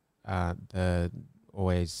the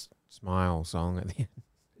Always Smile song at the end.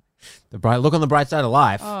 The bright look on the bright side of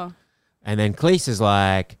life. Oh. And then Cleese is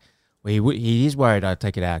like, Well, he is worried I'd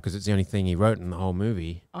take it out because it's the only thing he wrote in the whole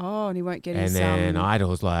movie. Oh, and he won't get And his... then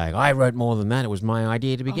Idol's like, I wrote more than that. It was my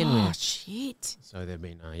idea to begin oh, with. shit. So they've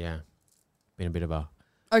been, been a bit of a,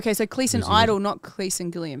 Okay, so Cleese and Losing Idol, not Cleese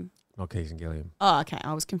and Gilliam. not Keys and Gilliam. Oh, okay.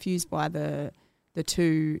 I was confused by the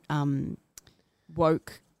two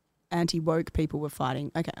anti-woke people were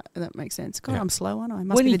fighting. Okay, that makes sense. God, Yeah. I'm slow, aren't I?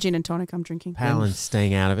 Must When be you- the gin and tonic I'm drinking. Palin's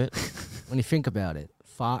staying out of it. When you think about it,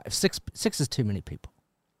 six is too many people.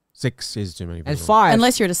 6 is too many people. And 5.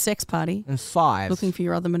 Unless you're at a sex party and 5. looking for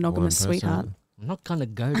your other monogamous One person. sweetheart. I'm not going to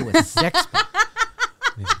go to a sex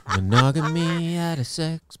party. Monogamy at a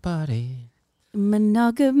sex party.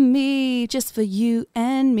 Monogamy just for you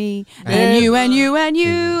and me. And- And you and you and you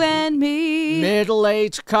and me.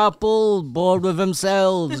 Middle-aged couple bored with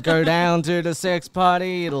themselves go down to the sex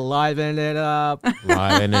party to liven it up.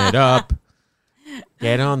 Liven it up.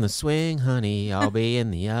 Get on the swing, honey. I'll be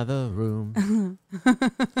in the other room.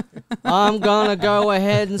 I'm gonna go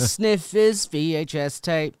ahead and sniff this VHS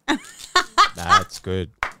tape. That's good.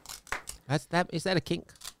 Is that a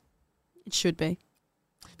kink? It should be.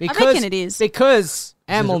 Because, I reckon it is. Because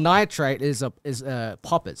amyl nitrate is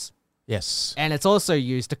poppers, Yes. and it's also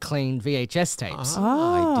used to clean VHS tapes.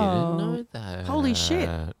 I didn't know that. Holy shit.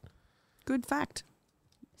 Good fact.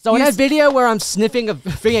 So in Use- that video where I'm sniffing a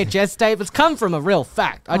VHS tape, it's come from a real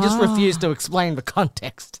fact. I just refuse to explain the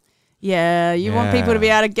context. Yeah, you want people to be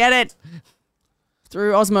Yeah. able to get it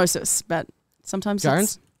through osmosis, but sometimes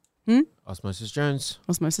Jones? Osmosis Jones.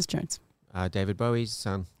 Osmosis Jones. David Bowie's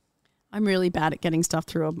son. I'm really bad at getting stuff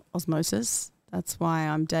through osmosis. That's why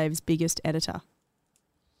I'm Dave's biggest editor.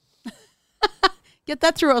 Get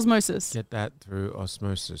that through osmosis. Get that through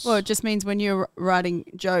osmosis. Well, it just means when you're writing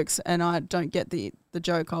jokes and I don't get the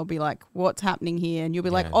joke, I'll be like, what's happening here? And you'll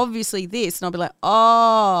be like, Yeah. obviously this. And I'll be like,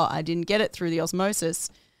 oh, I didn't get it through the osmosis.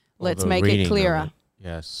 Or Let's the make reading it of clearer. it.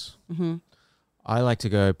 Yes. Mm-hmm. I like to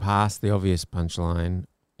go past the obvious punchline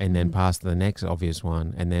and then past the next obvious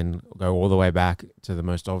one and then go all the way back to the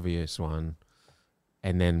most obvious one.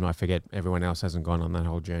 And then I forget everyone else hasn't gone on that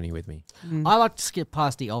whole journey with me. I like to skip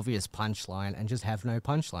past the obvious punchline and just have no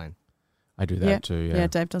punchline. I do that Yeah. too, Yeah,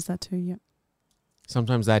 Dave does that too, yeah.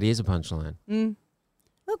 Sometimes that is a punchline.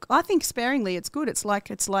 Look, I think sparingly it's good. It's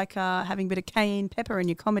like having a bit of cayenne pepper in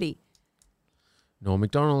your comedy. Norm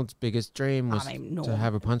Macdonald's biggest dream was I mean, to Norm.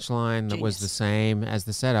 have a punchline that was the Genius. same as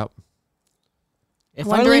the setup. If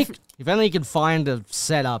Wonder only, if- if only you could find a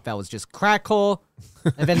setup that was just crack whore,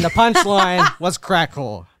 and then the punchline was crack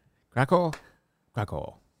whore. Crackle,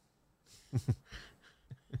 crackle.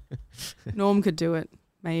 Norm could do it.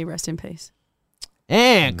 May he rest in peace.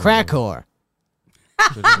 And crack whore.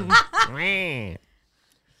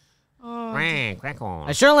 Crackle.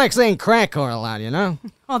 I sure like saying crack whore a lot, you know?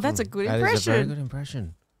 Oh, that's a good That is a impression. very good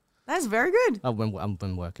impression. That's very good. I've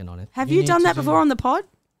been working on it. Have You you need done to that do- before on the pod?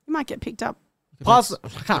 You might get picked up. I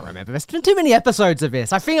can't remember. There's been too many episodes of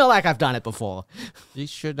this. I feel like I've done it before. You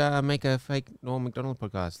should make a fake Norm Macdonald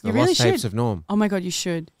podcast. The You really Lost Tapes should. of Norm. Oh my God, you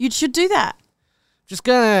should. You should do that. Just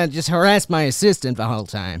gonna harass my assistant the whole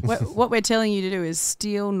time. What we're telling you to do is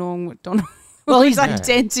steal Norm Macdonald. Well, his he's-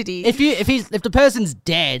 identity. If the person's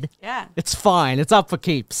dead, yeah. it's fine. It's up for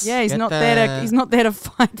keeps. Yeah, he's Get not there to the- he's not there to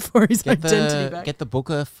fight for his Get identity the, back. get the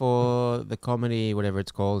booker for the comedy, whatever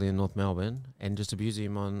it's called, in North Melbourne, and just abuse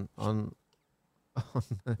him on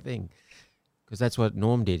the thing. Because that's what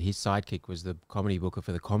Norm did. His sidekick was the comedy booker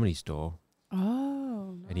for the Comedy Store,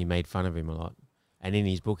 Oh, and he made fun of him a lot. And in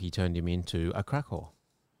his book, he turned him into a crack whore.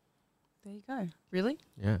 there you go. Really?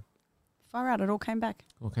 Yeah. Far out. It all came back.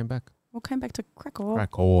 All came back. All came back to crackle.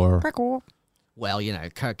 Crack whore. Crackle. Well, you know,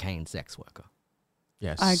 cocaine sex worker.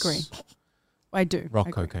 Yes. I agree. I do. Rock I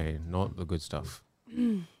agree. cocaine, not the good stuff.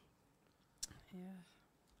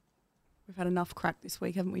 We've had enough crack this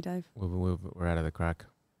week, haven't we, Dave? We're out of the crack.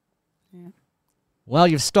 Yeah. Well,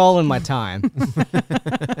 you've stolen my time.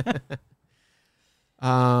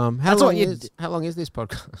 How That's long what you is this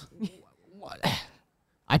podcast?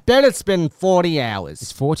 I bet it's been 40 hours.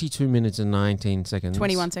 It's 42 minutes and 19 seconds.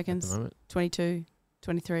 21 at the seconds. moment. 22,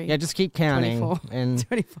 23, Yeah, just keep counting, 24. and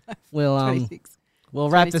 25, we'll 26, we'll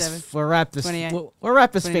wrap 27, this. We'll wrap this. 28, We'll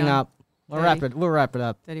wrap this thing 29, up. We'll 30, wrap it. We'll wrap it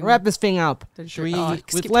up. 31, We'll wrap this thing up. 33. we- Oh, we've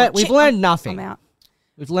skip learned- one. we've Shit, learned I'm nothing. out.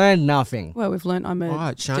 We've learned nothing. Well, we've learned I'm a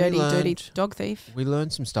Right, Shani dirty learned- dog thief. We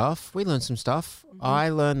learned some stuff. Mm-hmm. I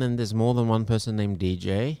learned that there's more than one person named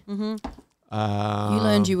DJ. Mm-hmm. You You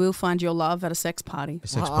learned you will find your love at a sex party. a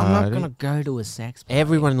sex Well, I'm not party. gonna go to a sex party.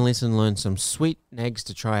 Everyone listen learned some sweet negs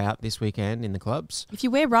to try out this weekend in the clubs. If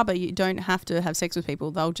you wear rubber, you don't have to have sex with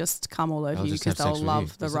people. They'll just come all over They'll you just because have sex they'll with you.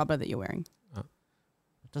 love the Is it- rubber that you're wearing.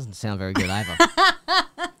 It doesn't sound very good either.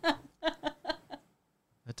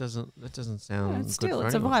 That doesn't sound good Still, for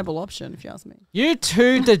it's a anyone. viable option if you ask me. You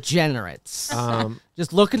two degenerates.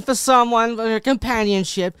 Just looking for someone for a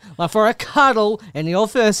companionship, like for a cuddle, and your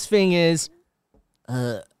first thing is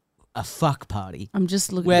a fuck party I'm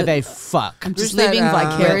just looking. where they fuck. I'm just Who's that, living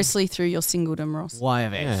vicariously through your singledom, Ross. Why are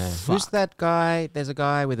they fuck? Who's that guy? There's a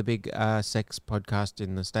guy with a big sex podcast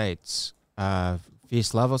in the States,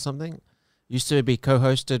 Fierce Love or something. Used to be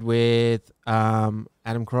co-hosted with Adam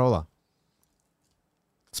Carolla.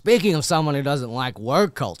 Speaking of someone who doesn't like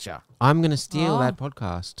woke culture, I'm going to steal Oh. that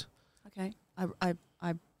podcast. Okay,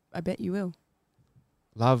 I bet you will.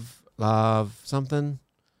 Love something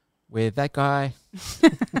with that guy.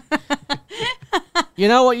 you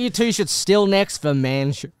know what you two should steal next for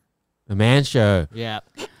Man Show? The Man Show. Yeah.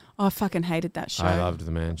 Oh, I fucking hated that show. I loved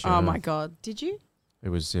The Man Show. Oh my god, did you? It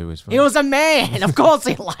was fun. He was a man. Of course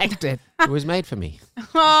he liked it. It was made for me.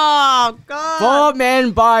 Oh god. For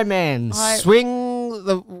men by men. Swing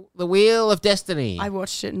the wheel of destiny. I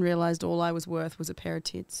watched it and realized all I was worth was a pair of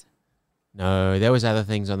tits. No, there was other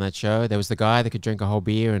things on that show. There was the guy that could drink a whole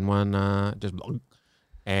beer in one just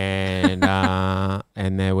and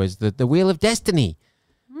and there was the wheel of destiny.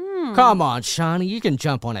 Come on, Shani, you can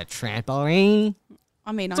jump on a trampoline.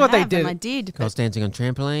 I mean, That's I what they have, and did. I did. Girls dancing on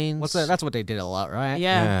trampolines. What's that? That's what they did a lot, right?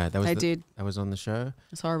 Yeah, that was they did. That was on the show.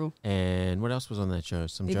 It's horrible. And what else was on that show?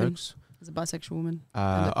 Some Even jokes. As a bisexual woman.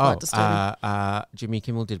 And quite disturbing. Jimmy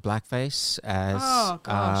Kimmel did blackface as Oh,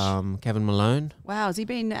 gosh. Kevin Malone. Wow, has he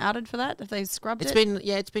been outed for that? Have they scrubbed It's it?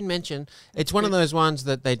 it's been mentioned. It's one of those ones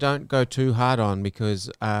that they don't go too hard on because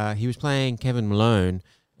he was playing Kevin Malone,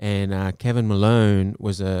 and Kevin Malone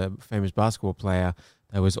was a famous basketball player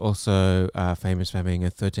that was also famous for having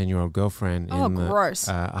a 13-year-old girlfriend in the gross.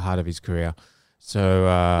 heart of his career. So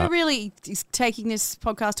We're really taking this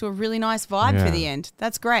podcast to a really nice vibe Yeah. for the end.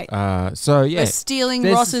 That's great. so yeah, We're stealing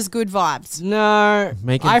This- Ross's good vibes. No.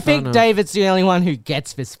 Making I fun think of- David's the only one who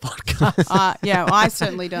gets this podcast. Yeah, I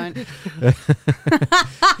certainly don't.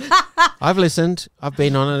 I've listened. I've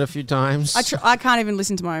been on it a few times. I can't even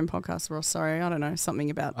listen to my own podcast, Ross. Sorry, I don't know. Something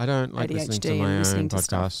about I don't like listening ADHD to and my listening own to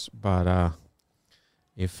stuff. podcasts, but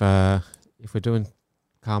if we're doing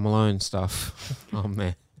Carl Malone stuff, I'm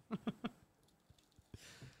there.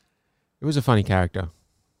 It was a funny character.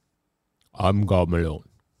 I'm Carl Malone.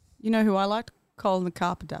 You know who I liked? Colin the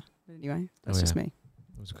Carpenter. But anyway, that's just me.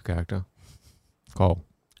 It was a good character. Carl.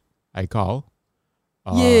 Hey, Carl.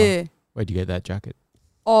 Yeah. Where'd you get that jacket?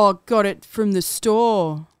 Oh, got it from the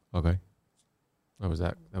store. Okay. That was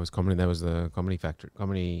that. That was comedy. That was the comedy factory.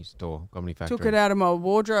 Comedy store. Comedy factory. Took it out of my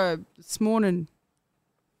wardrobe this morning.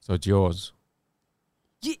 So it's yours.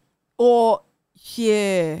 Or,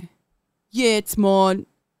 yeah. Yeah, it's mine.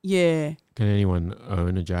 Yeah. Can anyone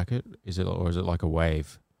own a jacket? Or is it like a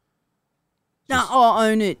wave? No, I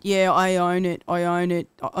own it. Yeah, I own it. I own it.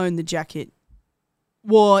 I own the jacket.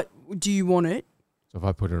 What? Do you want it? So if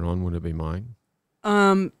I put it on, would it be mine?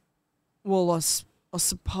 Well, I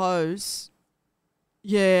suppose.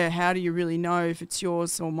 Yeah, how do you really know if it's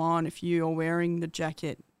yours or mine if you are wearing the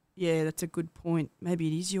jacket? Yeah, that's a good point. Maybe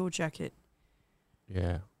it is your jacket.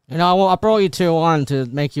 Yeah. And I brought you two on to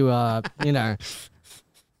make you,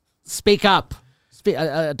 speak up.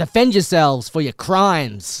 Defend yourselves for your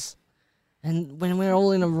crimes. And when we're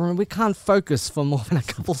all in a room, we can't focus for more than a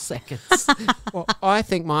couple seconds. Well, I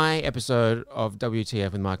think my episode of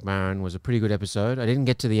WTF with Mark Maron was a pretty good episode. I didn't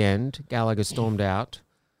get to the end. Gallagher stormed out.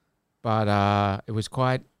 But it was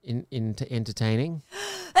quite entertaining.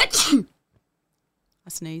 I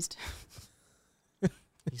sneezed.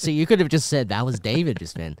 See, you could have just said that was David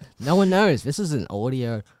just then. No one knows. This is an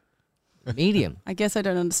audio medium. I guess I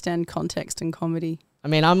don't understand context and comedy. I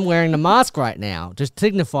mean, I'm wearing the mask right now, just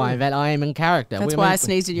signifying that I am in character. That's We're why I meant to-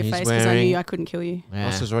 sneezed in your He's face because I wearing- knew I couldn't kill you. Yeah.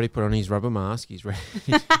 Ross has already put on his rubber mask. He's ready.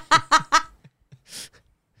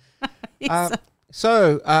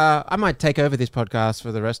 So I might take over this podcast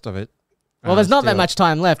for the rest of it. Well, there's not that Still. much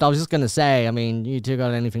time left. I was just going to say, I mean, you two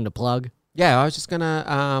got anything to plug? Yeah, I was just going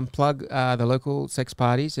to plug the local sex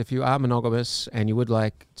parties. If you are monogamous and you would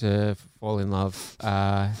like to fall in love,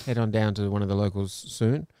 head on down to one of the locals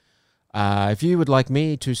soon. If you would like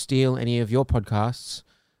me to steal any of your podcasts,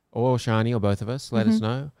 or Shani, or both of us, let us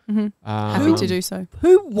know. Happy to do so.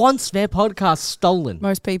 Who wants their podcast stolen?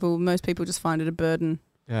 Most people just find it a burden.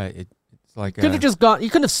 Yeah, it's like Could have just gone. You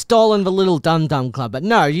could have stolen the Little Dum Dum Club, but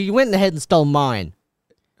no, you went ahead and stole mine.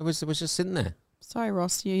 it was just sitting there. Sorry,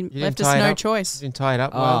 Ross, you didn't left us tie it no up? choice. Didn't tie it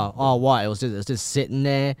up well. What? It was just sitting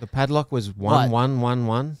there, The padlock was What?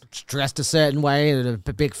 1111. dressed a certain way, and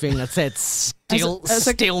a big thing that said "Steal, As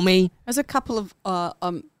a- steal me." There's a couple of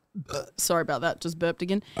Sorry about that. Just burped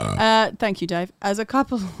again. Thank you, Dave. As a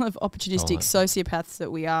couple of opportunistic sociopaths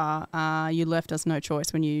that we are, you left us no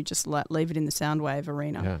choice when you just leave it in the Soundwave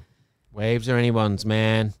arena. Yeah. Waves are anyone's,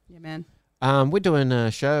 man. Yeah, man. We're doing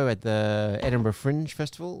a show at the Edinburgh Fringe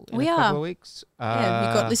Festival in a couple of weeks. Yeah,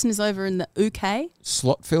 we've got listeners over in the UK.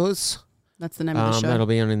 Slot Fillers. That's the name of the show. That'll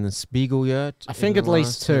be on in the Spiegel Yurt. I think in at the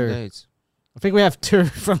least last 10 two. days. I think we have two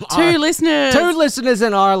from Two listeners. Two listeners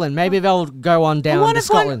in Ireland. Maybe they'll go on down to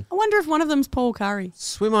Scotland. I wonder if one of them's Paul Curry.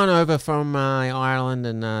 Swim on over from Ireland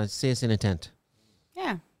and see us in a tent.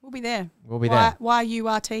 Yeah, we'll be there. We'll be there.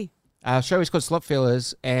 YURT. Our show is called Slot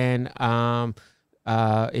Fillers, and it's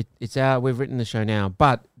out. We've written the show now,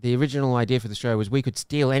 but the original idea for the show was we could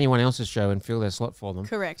steal anyone else's show and fill their slot for them.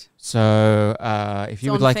 Correct. So if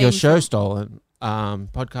you would on like your theme show for- stolen,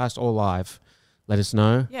 podcast or live, let us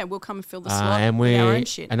know. Yeah, we'll come and fill the slot And with our own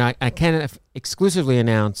shit. and I can exclusively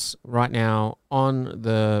announce right now on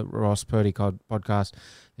the Ross Purdy podcast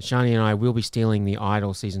that Shani and I will be stealing The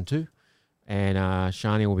Idol season 2, and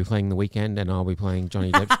Shani will be playing The Weeknd, and I'll be playing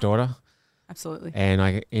Johnny Depp's daughter. Absolutely.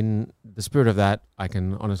 And in the spirit of that, I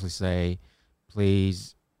can honestly say,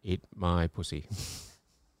 please eat my pussy.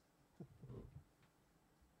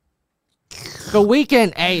 The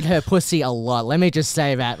Weeknd ate her pussy a lot. Let me just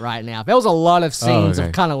say that right now. There was a lot of scenes okay.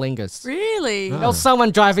 of cunnilingus. Really? There was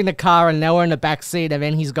someone driving the car and they were in the back seat and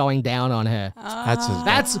then he's going down on her.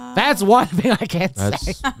 That's one thing I can't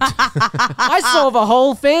say. I saw the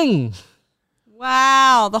whole thing.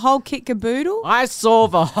 Wow, the whole kit caboodle? I saw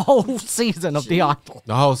the whole season of The Idol.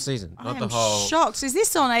 The whole season, I not am the whole. shocked. Is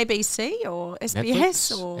this on ABC or SBS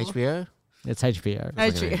Netflix? or HBO? It's HBO.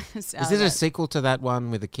 HBO? Is it a sequel to that one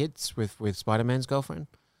with the kids with Spider-Man's girlfriend?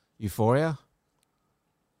 Euphoria?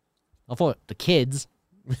 I thought the kids.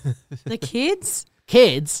 The kids?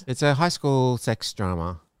 Kids? It's a high school sex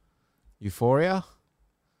drama. Euphoria?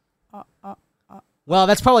 Well,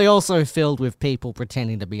 that's probably also filled with people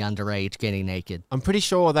pretending to be underage getting naked. I'm pretty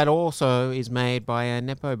sure that also is made by a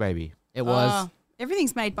Nepo baby. It was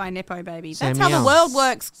Everything's made by Nepo Baby. Samuel. That's how the world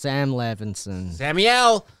works. Sam Levinson.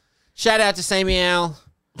 Samuel! Shout out to Samuel.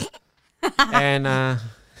 And I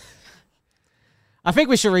think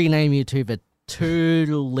we should rename you to the Two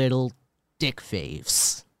Little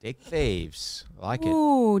Dickthiefs. Dickthiefs. I like it.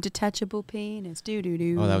 Ooh, detachable penis. Do.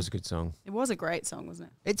 Oh, that was a good song. It was a great song, wasn't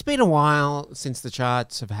it? It's been a while since the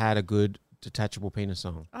charts have had a good detachable penis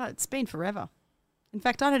song. Oh, it's been forever. In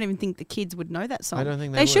fact, I don't even think the kids would know that song. I don't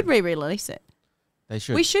think they they should would. re-release it. They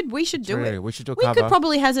should. We should do Really, it. we should do a We cover. could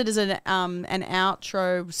probably has it as an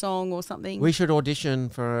outro song or something. We should audition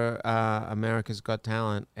for America's Got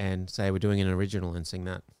Talent and say we're doing an original and sing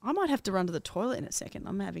that. I might have to run to the toilet in a second.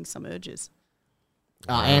 I'm having some urges.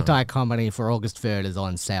 Anti-comedy for August 3rd is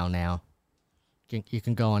on sale now. You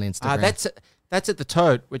can go on Instagram. That's at the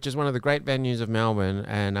Tote, which is one of the great venues of Melbourne,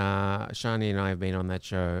 and Shani and I have been on that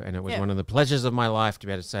show, and it was one of the pleasures of my life to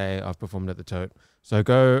be able to say I've performed at the Tote. So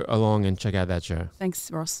go along and check out that show.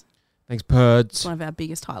 Thanks, Ross. Thanks, Perds. It's one of our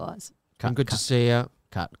biggest highlights. And good to see you.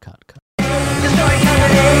 Cut. Destroy comedy,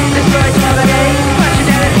 destroy comedy, crush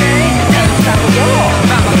identity, never stop a war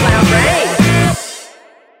from a clown brain.